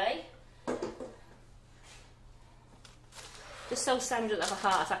out of the way. Just so Simon doesn't have a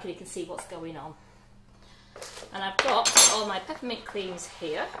heart attack and he can see what's going on. And I've got all my peppermint creams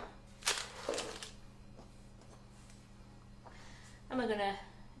here. And we're going to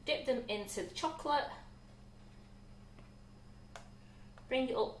dip them into the chocolate. Bring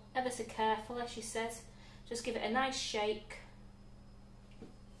it up ever so carefully, she says. Just give it a nice shake.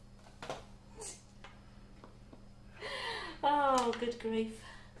 Oh, good grief.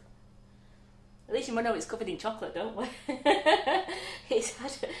 At least you know it's covered in chocolate, don't we? It's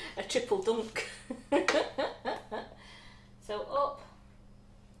had a triple dunk. So up.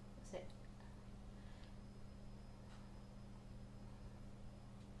 That's it.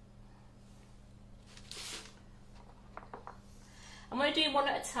 I'm going to do one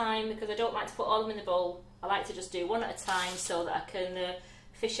at a time because I don't like to put all of them in the bowl. I like to just do one at a time so that I can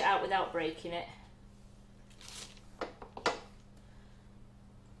fish it out without breaking it.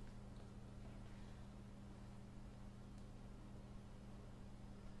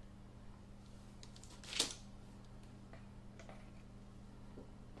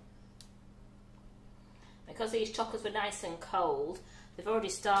 Because these chocolates were nice and cold, they've already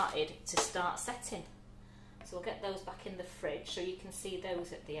started to start setting. So we'll get those back in the fridge so you can see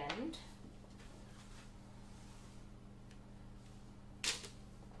those at the end.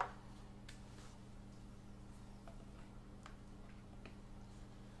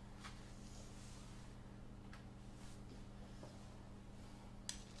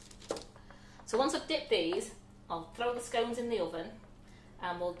 So once I've dipped these, I'll throw the scones in the oven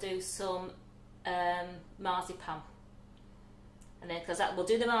and we'll do some marzipan. And then, because we'll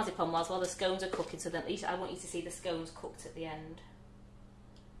do the marzipan while the scones are cooking, so then at least I want you to see the scones cooked at the end.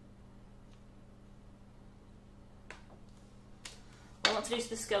 What I want to do to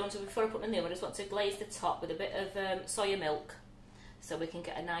the scones, before I put them in the oven, I just want to glaze the top with a bit of soya milk so we can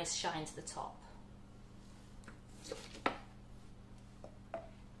get a nice shine to the top.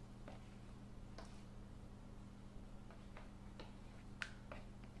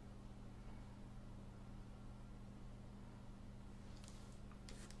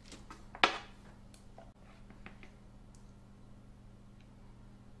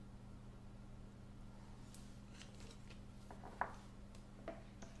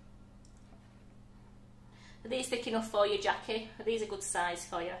 Are these thick enough for you, Jackie? Are these a good size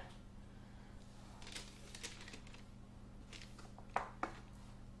for you? And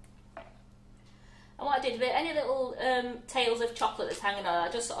what I did with any little tails of chocolate that's hanging on,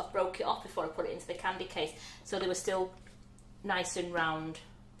 I just sort of broke it off before I put it into the candy case, so they were still nice and round.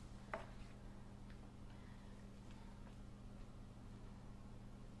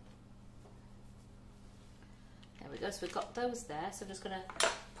 There we go, so we've got those there, so I'm just going to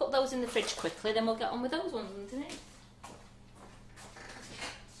put those in the fridge quickly, then we'll get on with those ones underneath.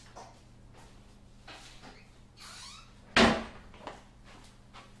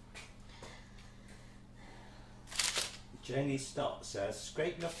 Janie Stott says,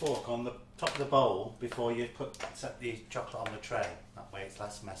 scrape your fork on the top of the bowl before you set the chocolate on the tray. That way it's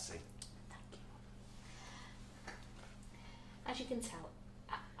less messy. As you can tell,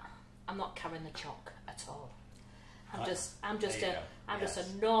 I'm not carrying the chalk at all. I'm just a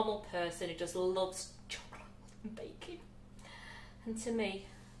normal person who just loves chocolate and baking. And to me,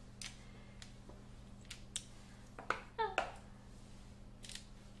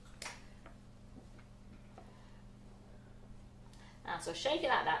 so shake it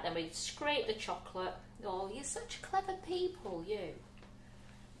like that, then we scrape the chocolate. Oh, you're such clever people, you.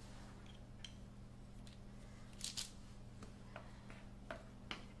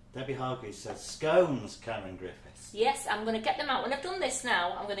 Debbie Hargreaves says, scones, Karen Griffiths. Yes, I'm going to get them out. When I've done this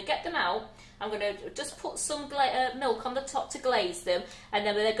now, I'm going to get them out. I'm going to just put some milk on the top to glaze them, and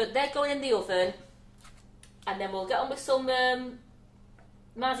then they're going in the oven, and then we'll get on with some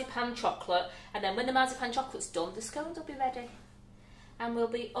marzipan chocolate, and then when the marzipan chocolate's done, the scones will be ready, and we'll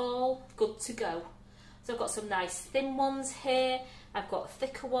be all good to go. So I've got some nice thin ones here, I've got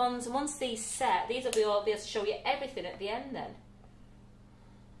thicker ones, and once these set, these will be able to show you everything at the end then.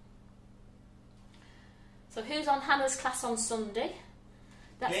 So who's on Hannah's class on Sunday?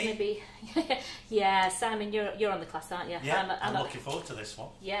 That's Me? maybe yeah, Simon, you're on the class, aren't you? Yeah, I'm looking forward to this one.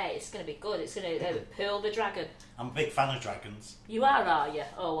 Yeah, it's going to be good. It's going to Pearl the Dragon. I'm a big fan of dragons. You are you?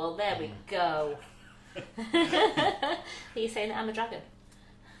 Oh well, there we go. Are you saying that I'm a dragon?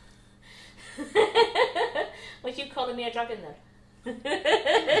 Was you calling me a dragon then? He's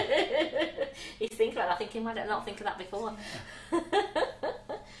thinking about that, thinking, why did I not think of that before?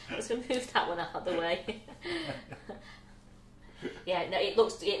 Just going to move that one out of the way. Yeah, no, it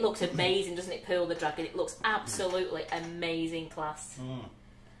looks amazing, doesn't it, Pearl the Dragon? It looks absolutely amazing, class.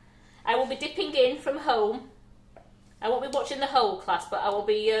 I will be dipping in from home. I won't be watching the whole class, but I will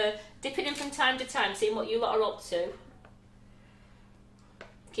be dipping in from time to time, seeing what you lot are up to.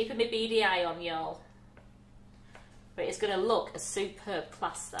 Keeping my beady eye on y'all. But it's going to look a superb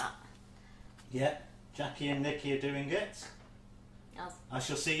class, that. Yeah, Jackie and Nikki are doing it. I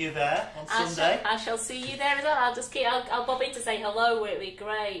shall see you there on Sunday. I shall see you there as well. I'll bob in to say hello. It'll be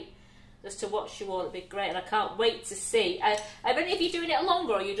great. Just to watch you all, it'll be great. And I can't wait to see. Are any of you doing it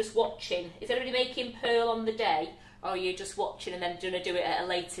longer, or are you just watching? Is anybody making Pearl on the day? Or are you just watching and then going to do it at a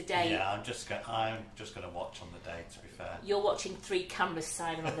later date? Yeah, I'm just going to watch on the day, to be fair. You're watching 3 cameras,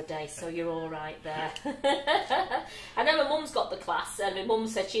 Simon, on the day, so you're all right there. I know my mum's got the class, and my mum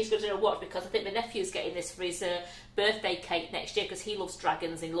said she's going to watch because I think my nephew's getting this for his birthday cake next year because he loves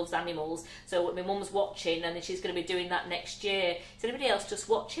dragons and he loves animals. So my mum's watching, and then she's going to be doing that next year. Is anybody else just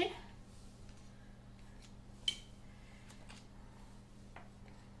watching?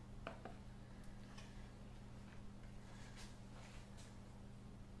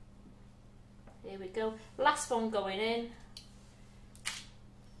 Here we go. Last one going in.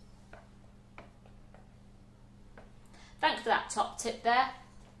 Thanks for that top tip there.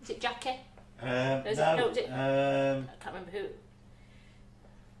 Is it Jackie? No, I can't remember who.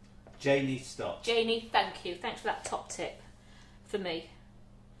 Janie Stott. Janie, thank you. Thanks for that top tip for me.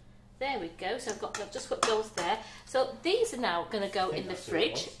 There we go. So I've just put those there. So these are now going to go in the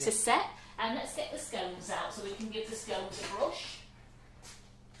fridge to set. And let's get the scones out so we can give the scones a brush.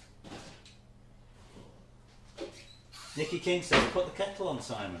 Nikki King says, put the kettle on,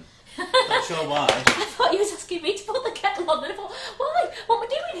 Simon. Not sure why. I thought you was asking me to put the kettle on, and I thought, why? What am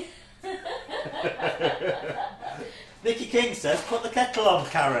I doing? Nikki King says, put the kettle on,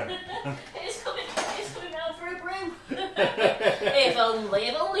 Karen. It's coming round for a brew. If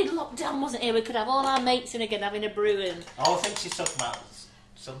only lockdown wasn't here, we could have all our mates in again having a brew. And I think she's talking about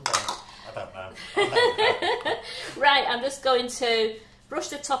Sunday. I don't know. Right, I'm just going to brush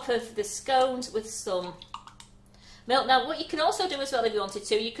the top of the scones with some milk. Now, what you can also do as well, if you wanted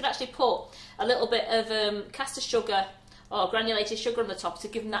to, you could actually put a little bit of caster sugar or granulated sugar on the top to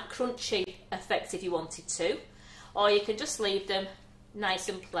give them that crunchy effect if you wanted to. Or you can just leave them nice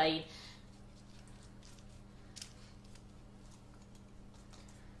and plain.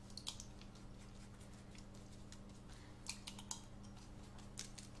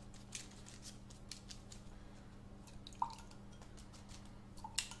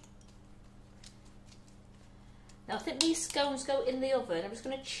 Now, I think these scones go in the oven. I'm just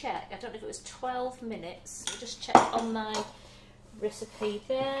going to check. I don't know if it was 12 minutes. I'll just check on my recipe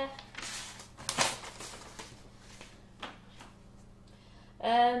there.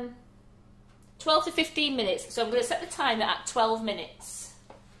 12 to 15 minutes. So I'm going to set the timer at 12 minutes.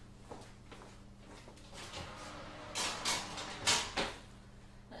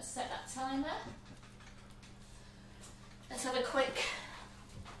 Let's set that timer. Let's have a quick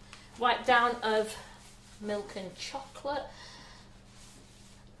wipe down of milk and chocolate.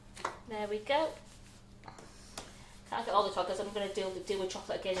 There we go. Can't get all the chocolate, so I'm going to deal with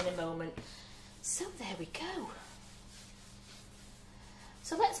chocolate again in a moment. So there we go.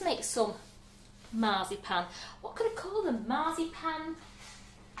 So let's make some marzipan. What could I call them? Marzipan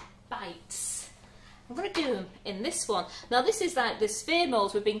bites. I'm going to do them in this one. Now this is like the sphere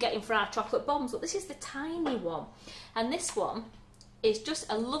molds we've been getting for our chocolate bombs, but this is the tiny one. And this one is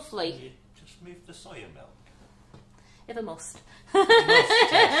just a lovely... Can you just move the soya milk? If I must. You must,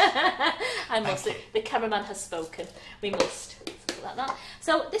 yes. I must. The cameraman has spoken. We must. Like that.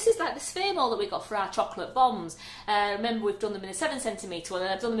 So this is like the sphere mold that we got for our chocolate bombs. Remember, we've done them in a 7cm one,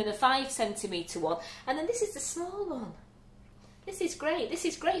 and I've done them in a 5cm one, and then this is the small one. This is great. This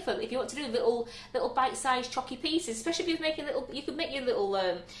is great for if you want to do little bite-sized chalky pieces, especially if you're making little. You could make your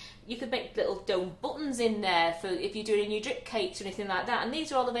little. You could make little dome buttons in there for if you're doing your drip cakes or anything like that. And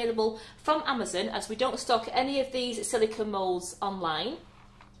these are all available from Amazon, as we don't stock any of these silicone molds online.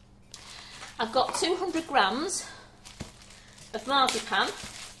 I've got 200 grams of marzipan,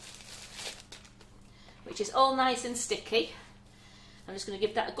 which is all nice and sticky. I'm just going to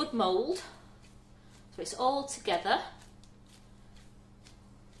give that a good mould so it's all together.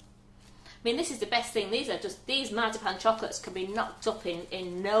 I mean, this is the best thing. These marzipan chocolates can be knocked up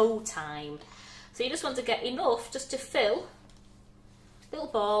in no time. So you just want to get enough just to fill a little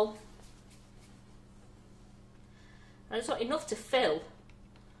ball. I just want enough to fill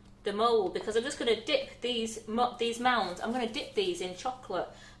the mould, because I'm just going to dip these mounds, I'm going to dip these in chocolate.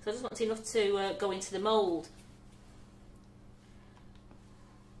 So I just want enough to go into the mould.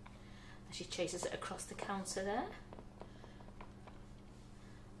 As she chases it across the counter there.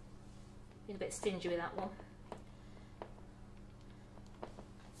 Being a bit stingy with that one.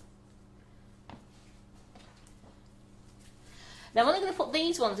 Now I'm only going to put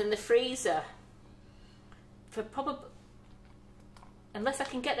these ones in the freezer for probably, unless I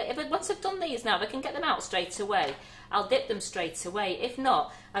can get them, once I've done these now, if I can get them out straight away, I'll dip them straight away. If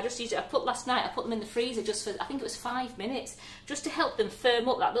not, I just use it. I put them in the freezer just for, I think it was 5 minutes, just to help them firm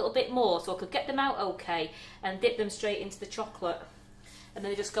up that little bit more, so I could get them out okay and dip them straight into the chocolate. And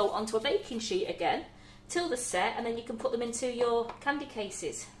then they just go onto a baking sheet again till they're set, and then you can put them into your candy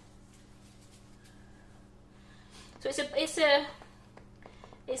cases. So it's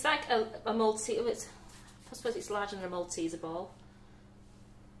like a Malteser. I suppose it's larger than a Malteser ball.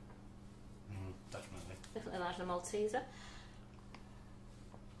 Definitely. Definitely larger than a Malteser.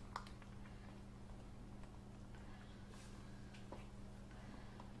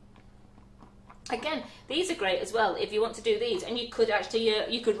 Again, these are great as well if you want to do these, and you could actually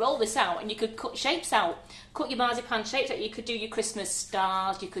you could roll this out and you could cut shapes out, cut your marzipan shapes out. You could do your Christmas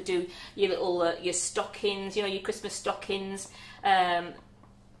stars, you could do your little your stockings, you know, your Christmas stockings,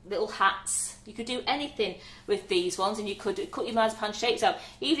 little hats. You could do anything with these ones, and you could cut your marzipan shapes out.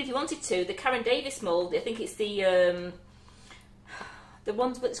 Even if you wanted to, the Karen Davis mould, I think it's the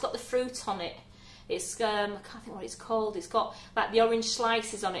ones that's got the fruit on it. It's I can't think what it's called. It's got like the orange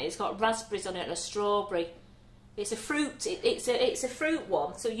slices on it. It's got raspberries on it and a strawberry. It's a fruit. It's a fruit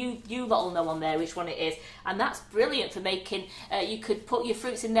one. So you lot will know on there which one it is, and that's brilliant for making. You could put your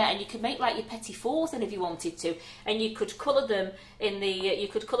fruits in there, and you could make like your petit fours then if you wanted to, and you could colour them in the. You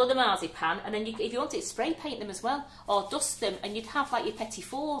could colour the marzipan, and then if you wanted, spray paint them as well, or dust them, and you'd have like your petit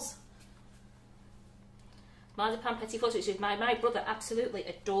fours. Marzipan petit fours, which is my brother absolutely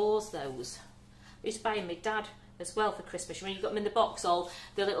adores those. I used to buy my dad as well for Christmas. When you got them in the box, all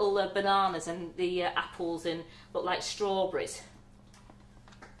the little bananas and the apples and look like strawberries.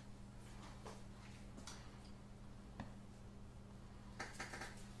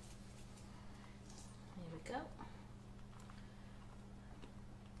 Here we go.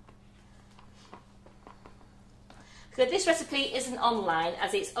 So this recipe isn't online,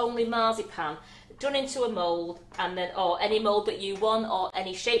 as it's only marzipan done into a mould, and then or any mould that you want or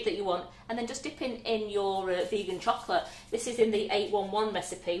any shape that you want, and then just dip in your vegan chocolate. This is in the 811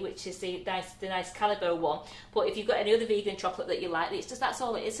 recipe, which is the nice Calibo one. But if you've got any other vegan chocolate that you like, it's just, that's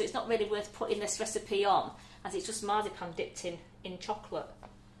all it is. So it's not really worth putting this recipe on, as it's just marzipan dipped in chocolate.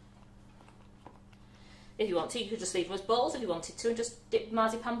 If you want to, you could just leave them as balls if you wanted to, and just dip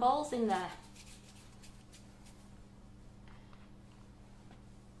marzipan balls in there.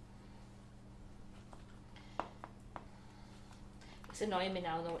 It's annoying me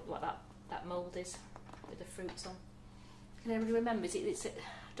now, what that mould is with the fruits on. Can anybody remember? I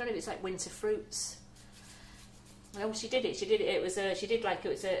don't know if it's like winter fruits. Well, she did it. It was she did like it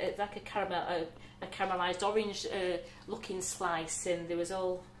was like a caramelised orange looking slice, and there was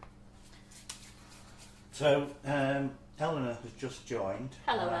all. So Eleanor has just joined.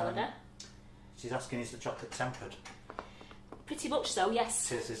 Hello, Eleanor. She's asking, is the chocolate tempered? Pretty much so,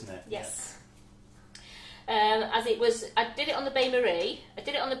 yes. It is, isn't it? Yes. Yeah. As it was, I did it on the bain marie.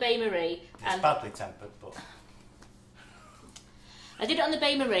 It's badly tempered, but I did it on the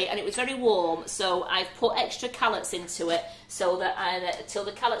bain marie, and it was very warm. So I've put extra calots into it, so that till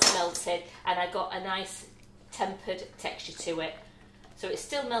the calots melted, and I got a nice tempered texture to it. So it's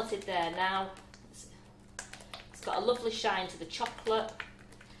still melted there now. It's got a lovely shine to the chocolate.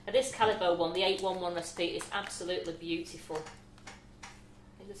 And this Calibo one, the 811 recipe, is absolutely beautiful.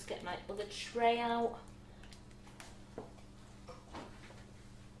 Let me just get my other tray out.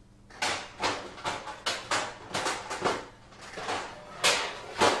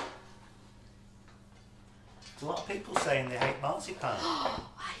 there's a lot of people saying they hate marzipan. Oh,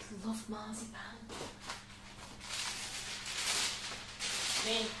 I love marzipan.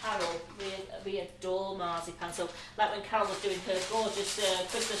 Me and Carol, we adore marzipan. So, like when Carol was doing her gorgeous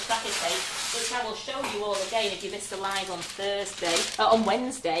Christmas cracker cake, which I will show you all again if you missed the live on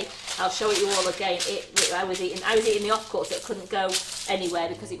Wednesday. I'll show it you all again. I was eating the offcuts that couldn't go anywhere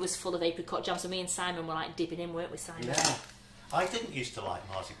because it was full of apricot jam. So me and Simon were like dipping in, weren't we, Simon? Yeah. I didn't used to like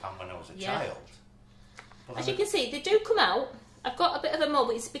marzipan when I was a child. But as you can see, they do come out. I've got a bit of a mold,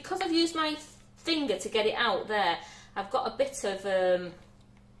 but it's because I've used my finger to get it out there. I've got a bit of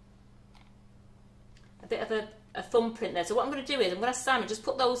a thumbprint there. So what I'm going to do is I'm going to ask Simon just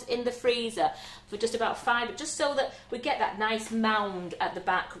put those in the freezer for just about 5, just so that we get that nice mound at the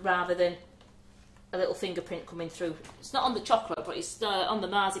back rather than a little fingerprint coming through. It's not on the chocolate, but it's on the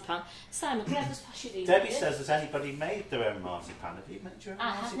marzipan. Simon, can I just pass you these? Debbie says, has anybody made their own marzipan? Have you made your own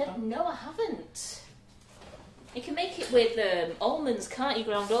marzipan? No, I haven't. You can make it with almonds, can't you?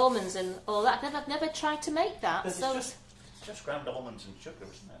 Ground almonds and all that. I've never tried to make that. It's just ground almonds and sugar,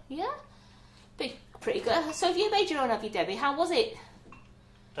 isn't it? Yeah, be pretty good. So have you made your own, have you, Debbie? How was it?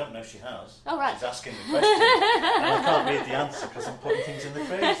 Don't know if she has. Oh, right. She's asking the question, and I can't read the answer because I'm putting things in the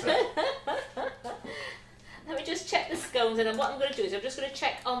freezer. Let me just check the scones, and what I'm going to do is I'm just going to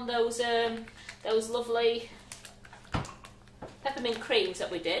check on those lovely peppermint creams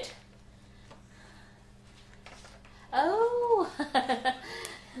that we did. Oh,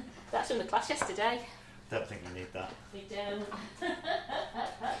 that's from the class yesterday. Don't think we need that. We don't.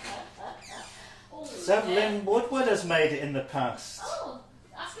 Oh, So yeah. Lynn Woodward has made it in the past. Oh,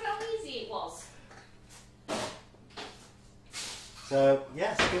 ask her how easy it was. So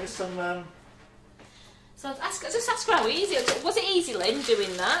yes, give us some. So just ask her how easy it was. Was it easy, Lynn,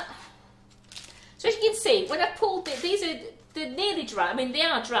 doing that? So as you can see, when I pulled it, they're nearly dry. I mean, they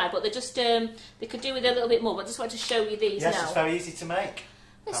are dry, but they're just they could do with a little bit more. But I just wanted to show you these Yes, now. it's very easy to make.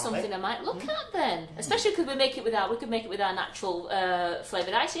 There's apparently. something I might look at then, especially because we could make it with our natural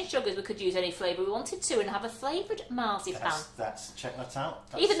flavoured icing sugars. We could use any flavour we wanted to and have a flavoured marzipan. Check that out.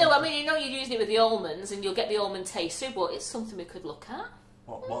 Even though, I mean, you know you're using it with the almonds and you'll get the almond taste through, but it's something we could look at.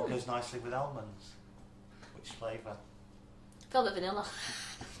 What goes nicely with almonds? Which flavour? Velvet vanilla.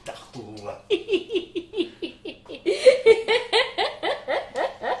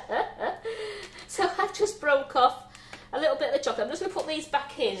 So I've just broke off a little bit of the chocolate. I'm just going to put these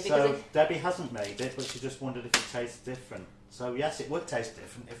back in. So Debbie hasn't made it, but she just wondered if it tastes different. So yes, it would taste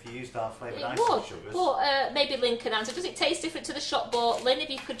different if you used our flavoured icing sugars. But maybe Lynn can answer. Does it taste different to the shop bought? Lynn, if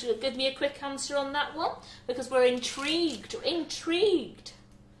you could give me a quick answer on that one, because we're intrigued. Intrigued.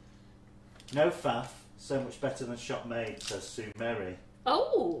 No faff, so much better than shop made, says Sue Mary.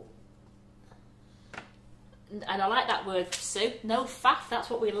 Oh. And I like that word, Sue. No faff, that's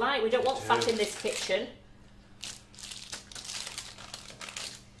what we like. We don't want faff in this kitchen.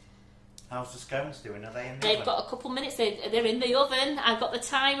 How's the scones doing? Are they in the They've oven? got a couple minutes. They're in the oven. I've got the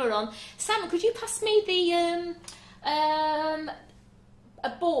timer on. Simon, could you pass me the a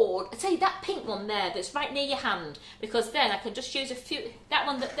board? I tell you that pink one there that's right near your hand, because then I can just use a few. That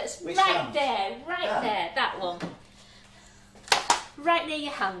one that's Which right hand? there, there. That one, right near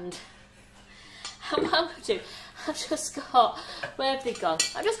your hand. And what I'm going to do, I've just got. Where have they gone?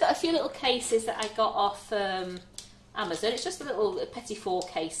 I've just got a few little cases that I got off Amazon. It's just the little petit four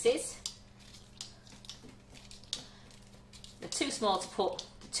cases. They're too small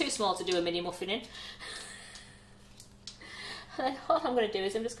to do a mini muffin in. And then what I'm going to do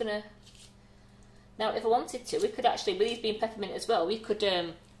is I'm just going to. Now, if I wanted to, we could actually, with these being peppermint as well, we could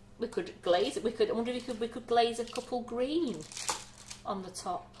glaze it. I wonder if we could glaze a couple green on the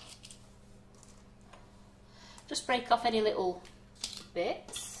top. Just break off any little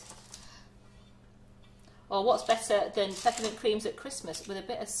bits. Or what's better than peppermint creams at Christmas with a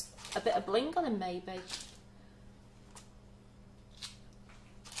bit of bling on them, maybe.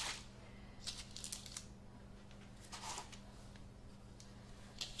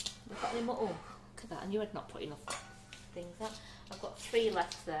 We've got any more? Oh, look at that! I knew I'd not put enough things out. I've got 3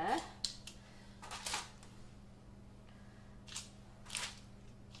 left there.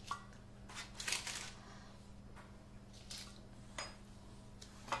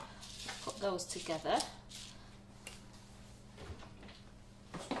 Put those together.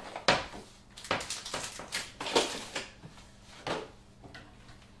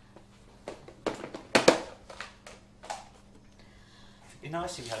 It'd be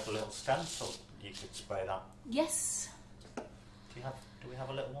nice if you had a little stencil you could spray that. Yes. Do we have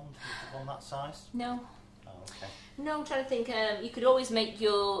a little one that size? No. Oh, okay. No, I'm trying to think. You could always make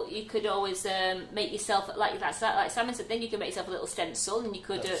yourself like that. Like Simon said, then you can make yourself a little stencil, and you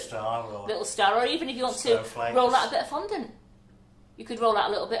could little star, or even if you want to roll out a bit of fondant, you could roll out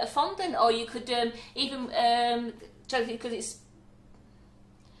a little bit of fondant, or you could even trying to think because it's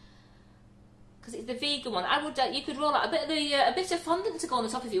the vegan one. You could roll out a bit of fondant to go on the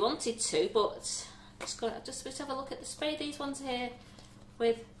top if you wanted to, but just have a look at the spray. These ones here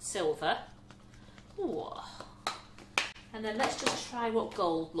with silver. Ooh. And then let's just try what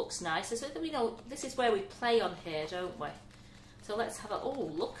gold looks nice. So that we know this is where we play on here, don't we? So let's have a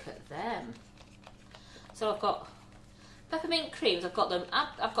look at them. So I've got peppermint creams. I've got them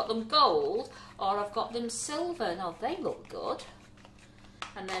gold, or I've got them silver. Now they look good.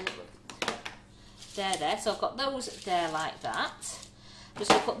 And then there. So I've got those there like that. I'm just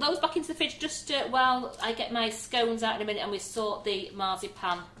going to put those back into the fridge just while I get my scones out in a minute and we sort the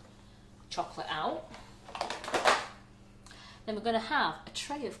marzipan chocolate out. Then we're going to have a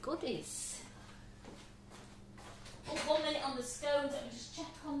tray of goodies. Oh, 1 minute on the scones, let me just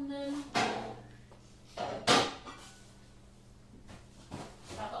check on them. I've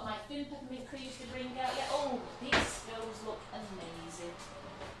got my food peppermint creams to bring out. Yeah, oh, these scones look amazing.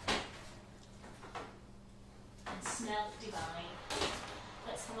 And smell divine.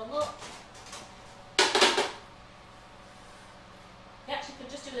 Let's have a look. We actually could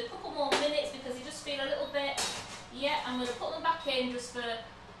just do it a couple more minutes because they just feel a little bit. Yeah, I'm going to put them back in just for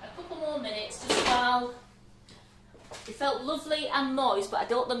a couple more minutes just while they felt lovely and moist, but I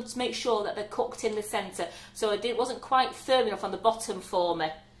don't want them to make sure that they're cooked in the centre. So it wasn't quite firm enough on the bottom for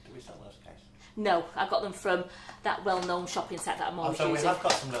me. Do we sell those cases? No, I got them from that well-known shopping site that I'm always using. So we have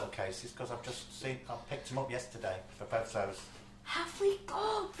got some little cases because I've just seen, I picked them up yesterday for both those. Have we?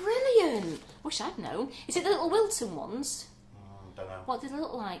 Oh, brilliant! Wish I'd known. Is it the little Wilton ones? Don't know. What do they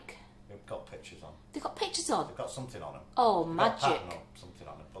look like? They've got pictures on. They've got pictures on? They've got something on them. Oh, They've magic. got a pattern or something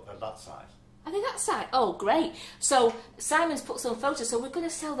on them, but they're that size. Are they that size? Oh, great. So Simon's put some photos, so we're going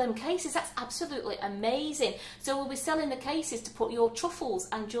to sell them cases. That's absolutely amazing. So we'll be selling the cases to put your truffles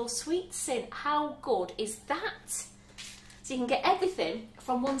and your sweets in. How good is that? So you can get everything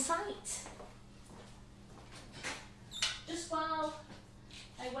from one site. Just while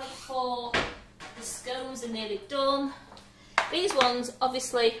I wait for the scones are nearly done. These ones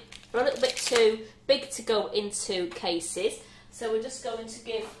obviously are a little bit too big to go into cases, so we're just going to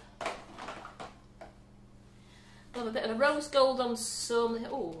give them a bit of a rose gold on some.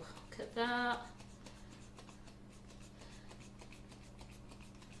 Oh, look at that.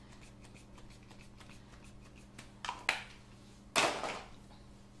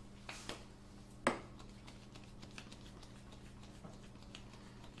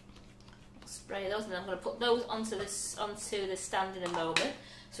 Spray those, and then I'm going to put those onto the stand in a moment.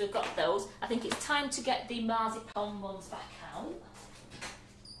 So we've got those. I think it's time to get the marzipan ones back out.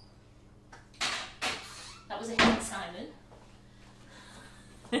 That was a hint, Simon.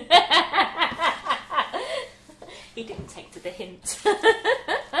 He didn't take to the hint.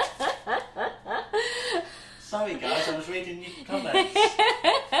 Sorry guys, I was reading your comments.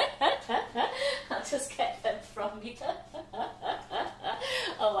 I'll just get them from you.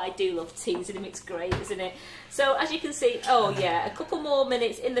 Oh, I do love teasing him, it's great, isn't it? So as you can see, oh yeah, a couple more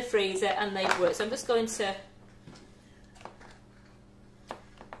minutes in the freezer and they've worked. So I'm just going to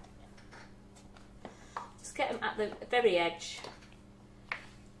get them at the very edge.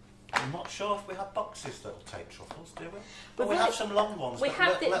 I'm not sure if we have boxes that will take truffles, do we? But we have some long ones, we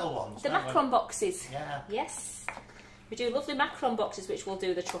have the little ones. The macaron boxes. Yeah. Yes. We do lovely macaron boxes which will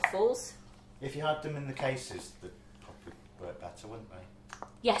do the truffles. If you had them in the cases, they'd probably work better, wouldn't they?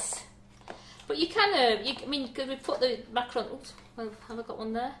 Yes. But you can, I mean, could we put the macaron... Oops, well, have I got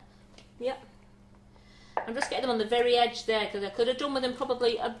one there? Yep. I'm just getting them on the very edge there because I could have done with them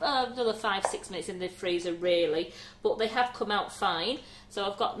probably another 5-6 minutes in the freezer really, but they have come out fine, so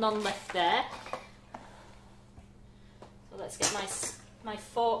I've got none left there. So let's get my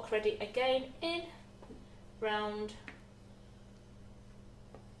fork ready again, in, round.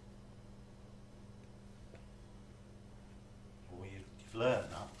 Well, you've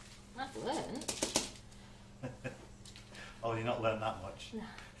learned that. I've learned. Oh, you've not learned that much. No.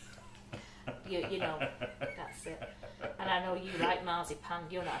 You know, that's it. And I know you like marzipan,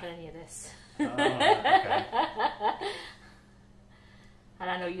 you're not having any of this. Oh, okay. And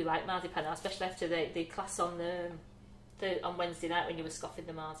I know you like marzipan, especially after the class on on Wednesday night when you were scoffing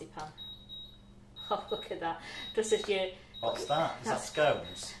the marzipan. Oh, look at that. Just as you... What's that? Is that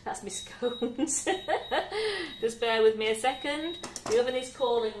scones? That's my scones. Just bear with me a second. The oven is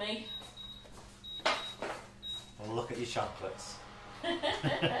calling me. Well, look at your chocolates.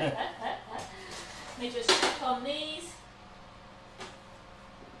 Let me just check on these.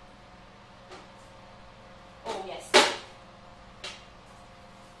 Oh yes.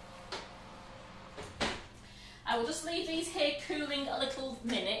 I will just leave these here cooling a little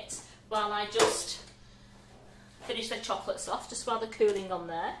minute while I just finish the chocolates off, just while they're cooling on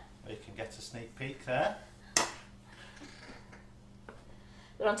there. You can get a sneak peek there.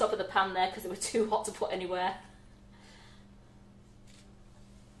 They're on top of the pan there because they were too hot to put anywhere.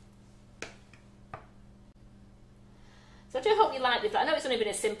 So I do hope you liked it. I know it's only been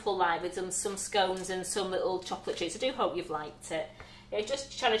a simple live with some scones and some little chocolate treats. I do hope you've liked it. Yeah,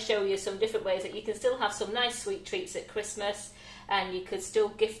 just trying to show you some different ways that you can still have some nice sweet treats at Christmas, and you could still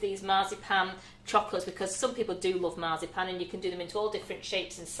gift these marzipan chocolates because some people do love marzipan, and you can do them into all different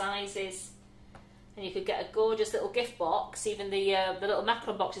shapes and sizes. And you could get a gorgeous little gift box, even the little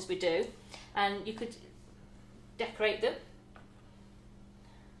macaron boxes we do, and you could decorate them.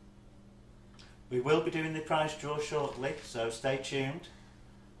 We will be doing the prize draw shortly, so stay tuned.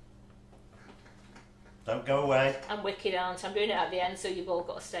 Don't go away. I'm wicked, aren't I? I'm doing it at the end, so you've all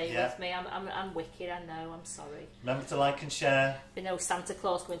got to stay Yeah. with me. I'm wicked, I know, I'm sorry. Remember to like and share. There's no Santa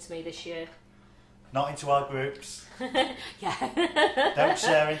Claus coming to me this year. Not into our groups. Yeah. Don't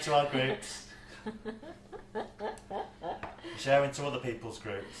share into our groups. Share into other people's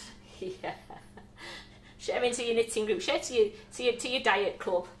groups. Yeah. Share into your knitting group. Share to your diet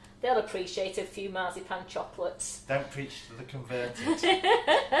club. They'll appreciate a few marzipan chocolates. Don't preach to the converted.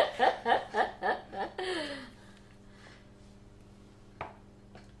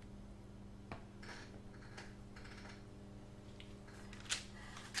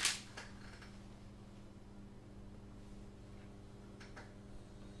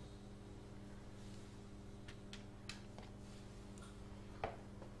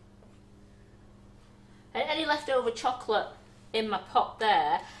 And any leftover chocolate in my pot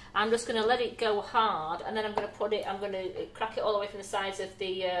there, I'm just going to let it go hard, and then I'm going to crack it all the way from the sides of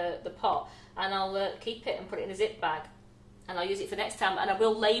the pot, and I'll keep it and put it in a zip bag, and I'll use it for next time. And I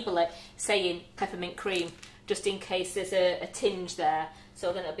will label it saying peppermint cream, just in case there's a tinge there,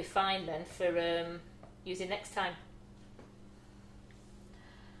 so then it'll be fine then for using next time.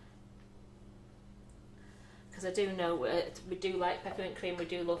 Because I do know we do like peppermint cream, we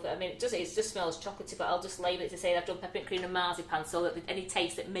do love it. I mean, it just smells chocolatey, but I'll just label it to say I've done peppermint cream and marzipan, so that any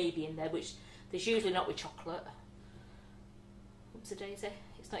taste that may be in there, which there's usually not with chocolate. Oops a daisy,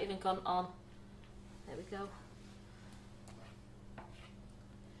 it's not even gone on. There we go.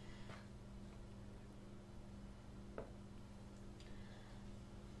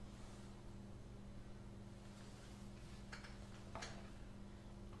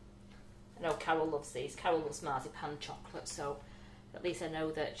 I know Carol loves these. Carol loves marzipan chocolate, so at least I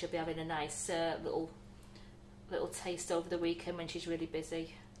know that she'll be having a nice little taste over the weekend when she's really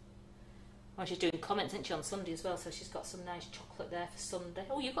busy. Well, she's doing comments, isn't she, on Sunday as well, so she's got some nice chocolate there for Sunday.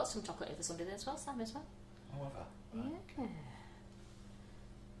 Oh, you've got some chocolate here for Sunday there as well, Sam, as well. However. Yeah.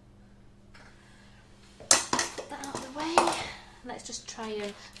 Put that out of the way. Let's just try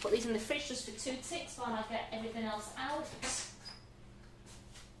and put these in the fridge just for 2 ticks while I get everything else out.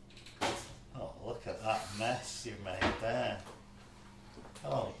 Oh, look at that mess you've made there.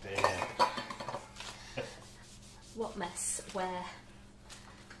 Oh dear. What mess? Where?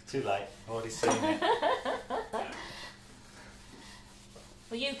 Too late, I've already seen it.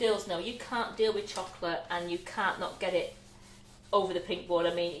 Well, you girls know you can't deal with chocolate and you can't not get it over the pink board.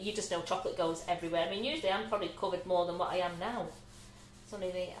 I mean, you just know chocolate goes everywhere. I mean, usually I'm probably covered more than what I am now. It's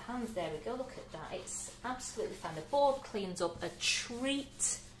only the hands. There we go, look at that. It's absolutely fine. The board cleans up a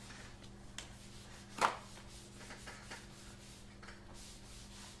treat.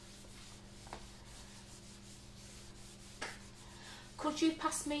 Could you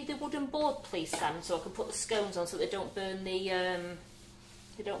pass me the wooden board, please, Sam, so I can put the scones on so they don't burn the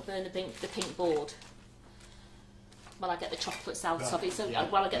pink board while I get the chocolates out of it. So yeah.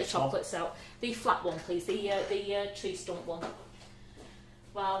 While I get the chocolates out, the flat one, please, the tree stump one.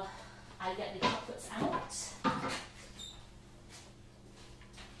 While I get the chocolates out.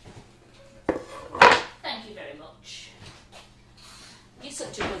 Thank you very much. You're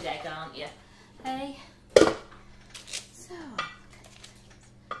such a good egg, aren't you? Hey. So.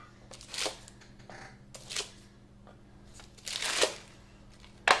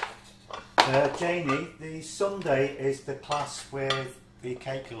 Janie, the Sunday is the class with the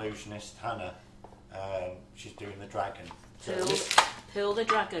cake illusionist Hannah. She's doing the dragon. Pearl the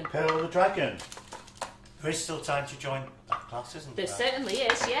dragon. Pearl the dragon. There is still time to join that class, isn't there? There certainly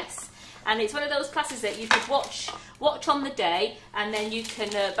is, yes. And it's one of those classes that you could watch on the day, and then you can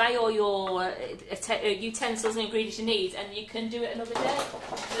buy all your utensils and ingredients you need, and you can do it another day.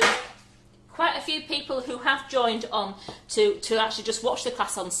 There's quite a few people who have joined on to actually just watch the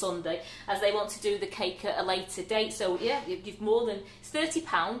class on Sunday, as they want to do the cake at a later date. So yeah, you've more than, it's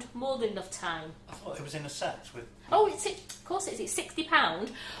 £30, more than enough time. I thought it was in a set with... Oh, of course it is. It's £60.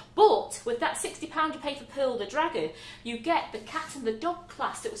 But with that £60 you pay for Pearl the Dragon, you get the cat and the dog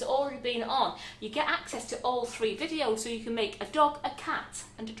class that was already been on. You get access to all 3 videos, so you can make a dog, a cat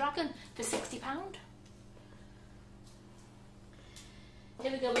and a dragon for £60.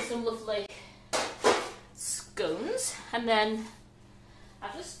 Here we go with some lovely scones, and then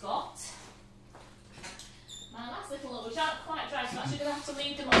I've just got my last little one, which aren't quite dry, so I'm actually going to have to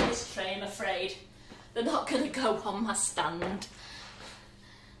leave them on this tray, I'm afraid. They're not going to go on my stand.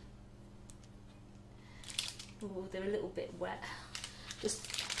 Oh, they're a little bit wet. Just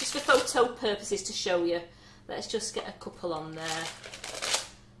just for photo purposes to show you. Let's just get a couple on there.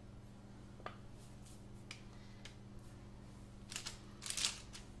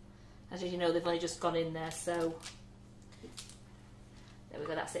 As you know, they've only just gone in there, so there we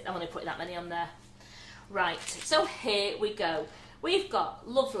go, that's it. I'm only putting that many on there. Right, so here we go. We've got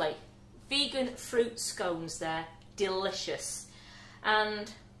lovely vegan fruit scones there, delicious. And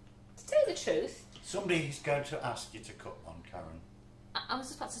to tell you the truth, somebody's going to ask you to cut one, Karen. I was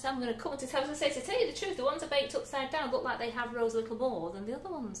just about to say I'm going to cut one to tell you the truth, the ones are baked upside down look like they have rose a little more than the other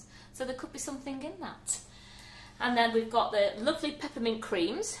ones, so there could be something in that. And then we've got the lovely peppermint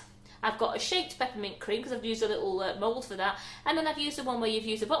creams. I've got a shaped peppermint cream because I've used a little mould for that, and then I've used the one where you've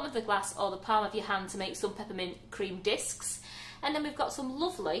used the bottom of the glass or the palm of your hand to make some peppermint cream discs. And then we've got some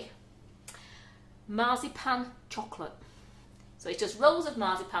lovely marzipan chocolate. So it's just rolls of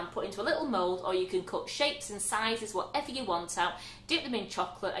marzipan put into a little mould, or you can cut shapes and sizes, whatever you want out, dip them in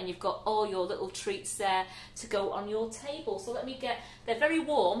chocolate, and you've got all your little treats there to go on your table. So let me get, they're very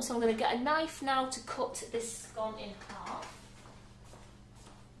warm, so I'm going to get a knife now to cut this scone in half.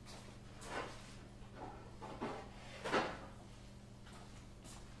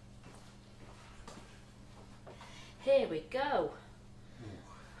 Here we go.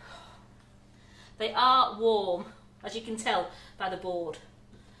 They are warm, as you can tell by the board.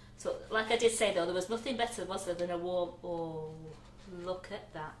 So, like I did say though, there was nothing better, was there, than a warm... Oh, look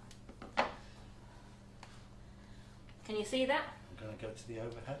at that. Can you see that? I'm going to go to the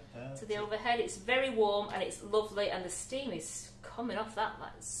overhead there. To the overhead. It's very warm and it's lovely, and the steam is coming off that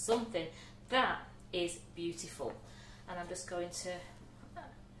like something. That is beautiful. And I'm just going to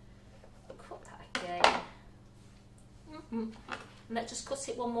cut that again. And let's just cut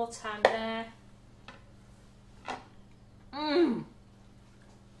it one more time there.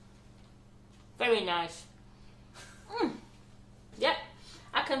 Very nice. Yep,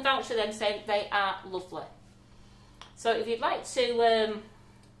 I can vouch for them, say they are lovely. So if you'd like to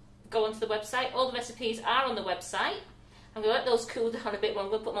go onto the website, all the recipes are on the website. I'm going to let those cool down a bit. I'm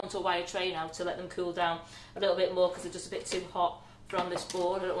going to put them onto a wire tray now to let them cool down a little bit more because they're just a bit too hot for on this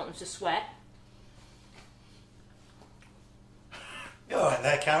board. I don't want them to sweat. You alright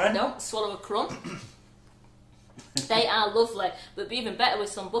there, Karen? No, swallow a crumb. They are lovely, but be even better with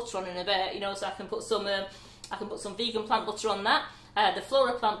some butter on in a bit, you know. So I can put some vegan plant butter on that, the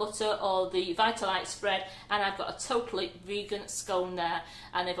Flora plant butter or the Vitalite spread, and I've got a totally vegan scone there.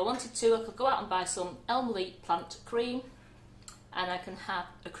 And if I wanted to, I could go out and buy some Elmley plant cream, and I can have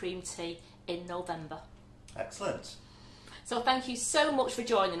a cream tea in November. Excellent. So thank you so much for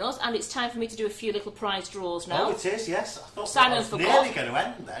joining us, and it's time for me to do a few little prize draws now. Oh, it is, yes. I thought Simon that was forgot. nearly going to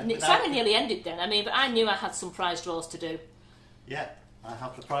end then. Simon nearly ended then, I mean, but I knew I had some prize draws to do. Yeah, I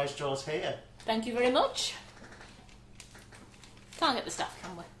have the prize draws here. Thank you very much. Can't get the staff,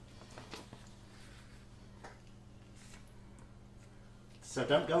 can we? So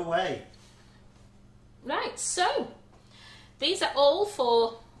don't go away. Right, so these are all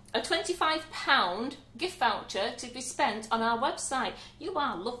for a £25 gift voucher to be spent on our website. You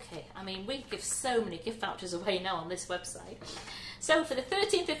are lucky. I mean, we give so many gift vouchers away now on this website. So for the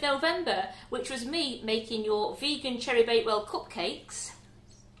 13th of November, which was me making your vegan cherry bakewell cupcakes,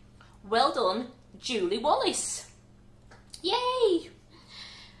 well done, Julie Wallace. Yay!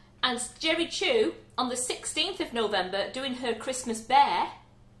 And Jerry Chew, on the 16th of November, doing her Christmas bear,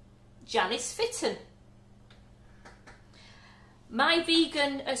 Janice Fitton. My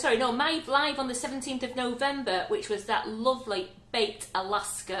live on the 17th of November, which was that lovely baked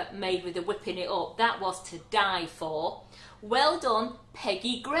Alaska made with the whipping it up. That was to die for. Well done,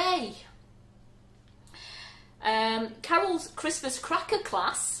 Peggy Gray. Carol's Christmas cracker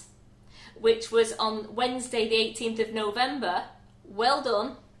class, which was on Wednesday the 18th of November. Well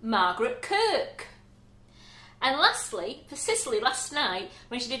done, Margaret Kirk. And lastly, for Cicely last night,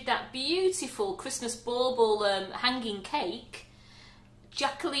 when she did that beautiful Christmas bauble hanging cake,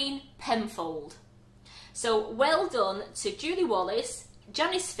 Jacqueline Penfold. So well done to Julie Wallace,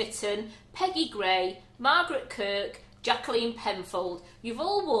 Janice Fitton, Peggy Gray, Margaret Kirk, Jacqueline Penfold. You've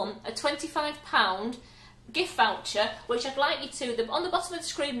all won a £25 gift voucher, which I'd like you to, on the bottom of the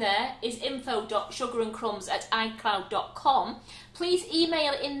screen there is info.sugarandcrumbs@icloud.com. Please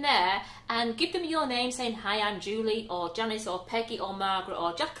email in there and give them your name saying, hi, I'm Julie or Janice or Peggy or Margaret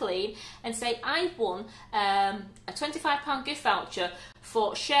or Jacqueline, and say I've won a £25 gift voucher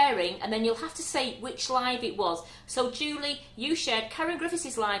for sharing, and then you'll have to say which live it was. So Julie, you shared Karen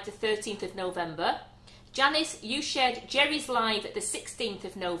Griffiths' live the 13th of November. Janice, you shared Jerry's live the 16th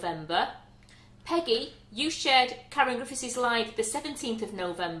of November. Peggy, you shared Karen Griffiths' live the 17th of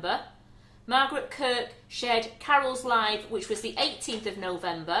November. Margaret Kirk shared Carol's live, which was the 18th of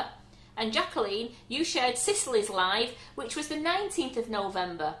November. And Jacqueline, you shared Cicely's live, which was the 19th of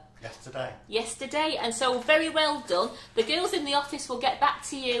November. Yesterday, and so very well done. The girls in the office will get back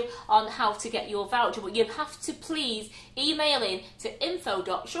to you on how to get your voucher, but you have to please email in to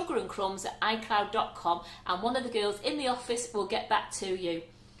info.sugarandcrumbs@icloud.com and one of the girls in the office will get back to you.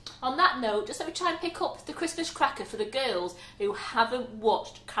 On that note, just let me try and pick up the Christmas cracker for the girls who haven't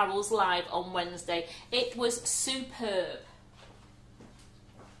watched Carol's live on Wednesday. It was superb.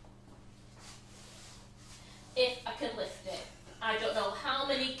 If I can lift it. I don't know how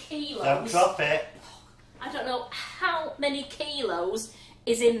many kilos. Don't drop it. I don't know how many kilos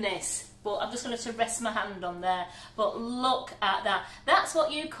is in this, but I'm just going to rest my hand on there. But look at that. That's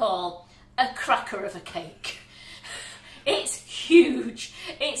what you call a cracker of a cake. It's huge.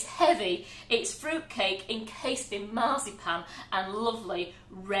 It's heavy. It's fruitcake encased in marzipan and lovely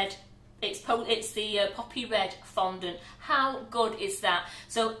red. It's the poppy red fondant. How good is that?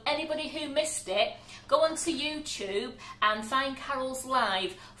 So anybody who missed it, go onto YouTube and find Carol's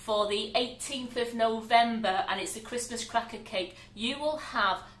live for the 18th of November, and it's the Christmas cracker cake. You will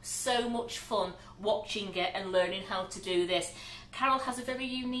have so much fun watching it and learning how to do this. Carol has a very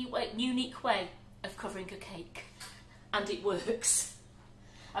unique way of covering a cake, and it works.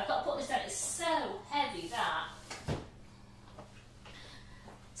 I've got to put this down. It's so heavy, that.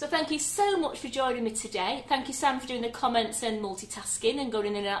 So thank you so much for joining me today. Thank you, Sam, for doing the comments and multitasking and going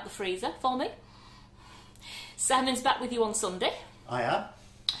in and out the freezer for me. Simon's back with you on Sunday. I am.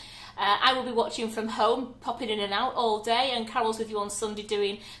 I will be watching from home, popping in and out all day, and Carol's with you on Sunday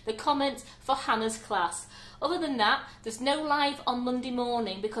doing the comments for Hannah's class. Other than that, there's no live on Monday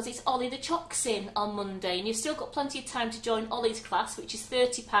morning because it's Ollie the Chock's in on Monday, and you've still got plenty of time to join Ollie's class, which is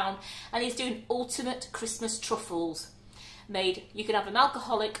 £30, and he's doing ultimate Christmas truffles. Made, you can have them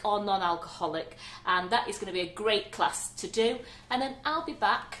alcoholic or non-alcoholic, and that is going to be a great class to do. And then I'll be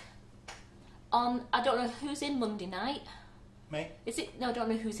back on, I don't know who's in Monday night. Me? Is it? No, I don't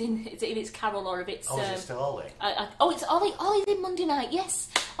know who's in. Is it, if it's Carol or if it's... Oh, is it still Ollie? It's Ollie. Ollie's in Monday night, yes.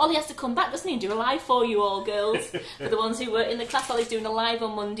 Ollie has to come back, doesn't he, and do a live for you all, girls. For the ones who were in the class, Ollie's doing a live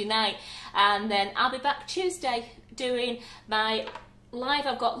on Monday night. And then I'll be back Tuesday doing my... live.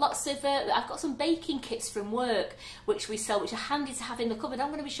 I've got some baking kits from work which we sell, which are handy to have in the cupboard. I'm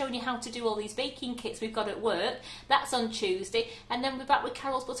going to be showing you how to do all these baking kits we've got at work. That's on Tuesday, and then we're back with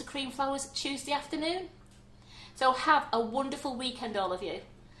Carol's buttercream flowers Tuesday afternoon. So have a wonderful weekend, all of you,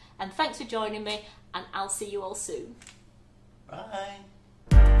 and thanks for joining me, and I'll see you all soon. Bye.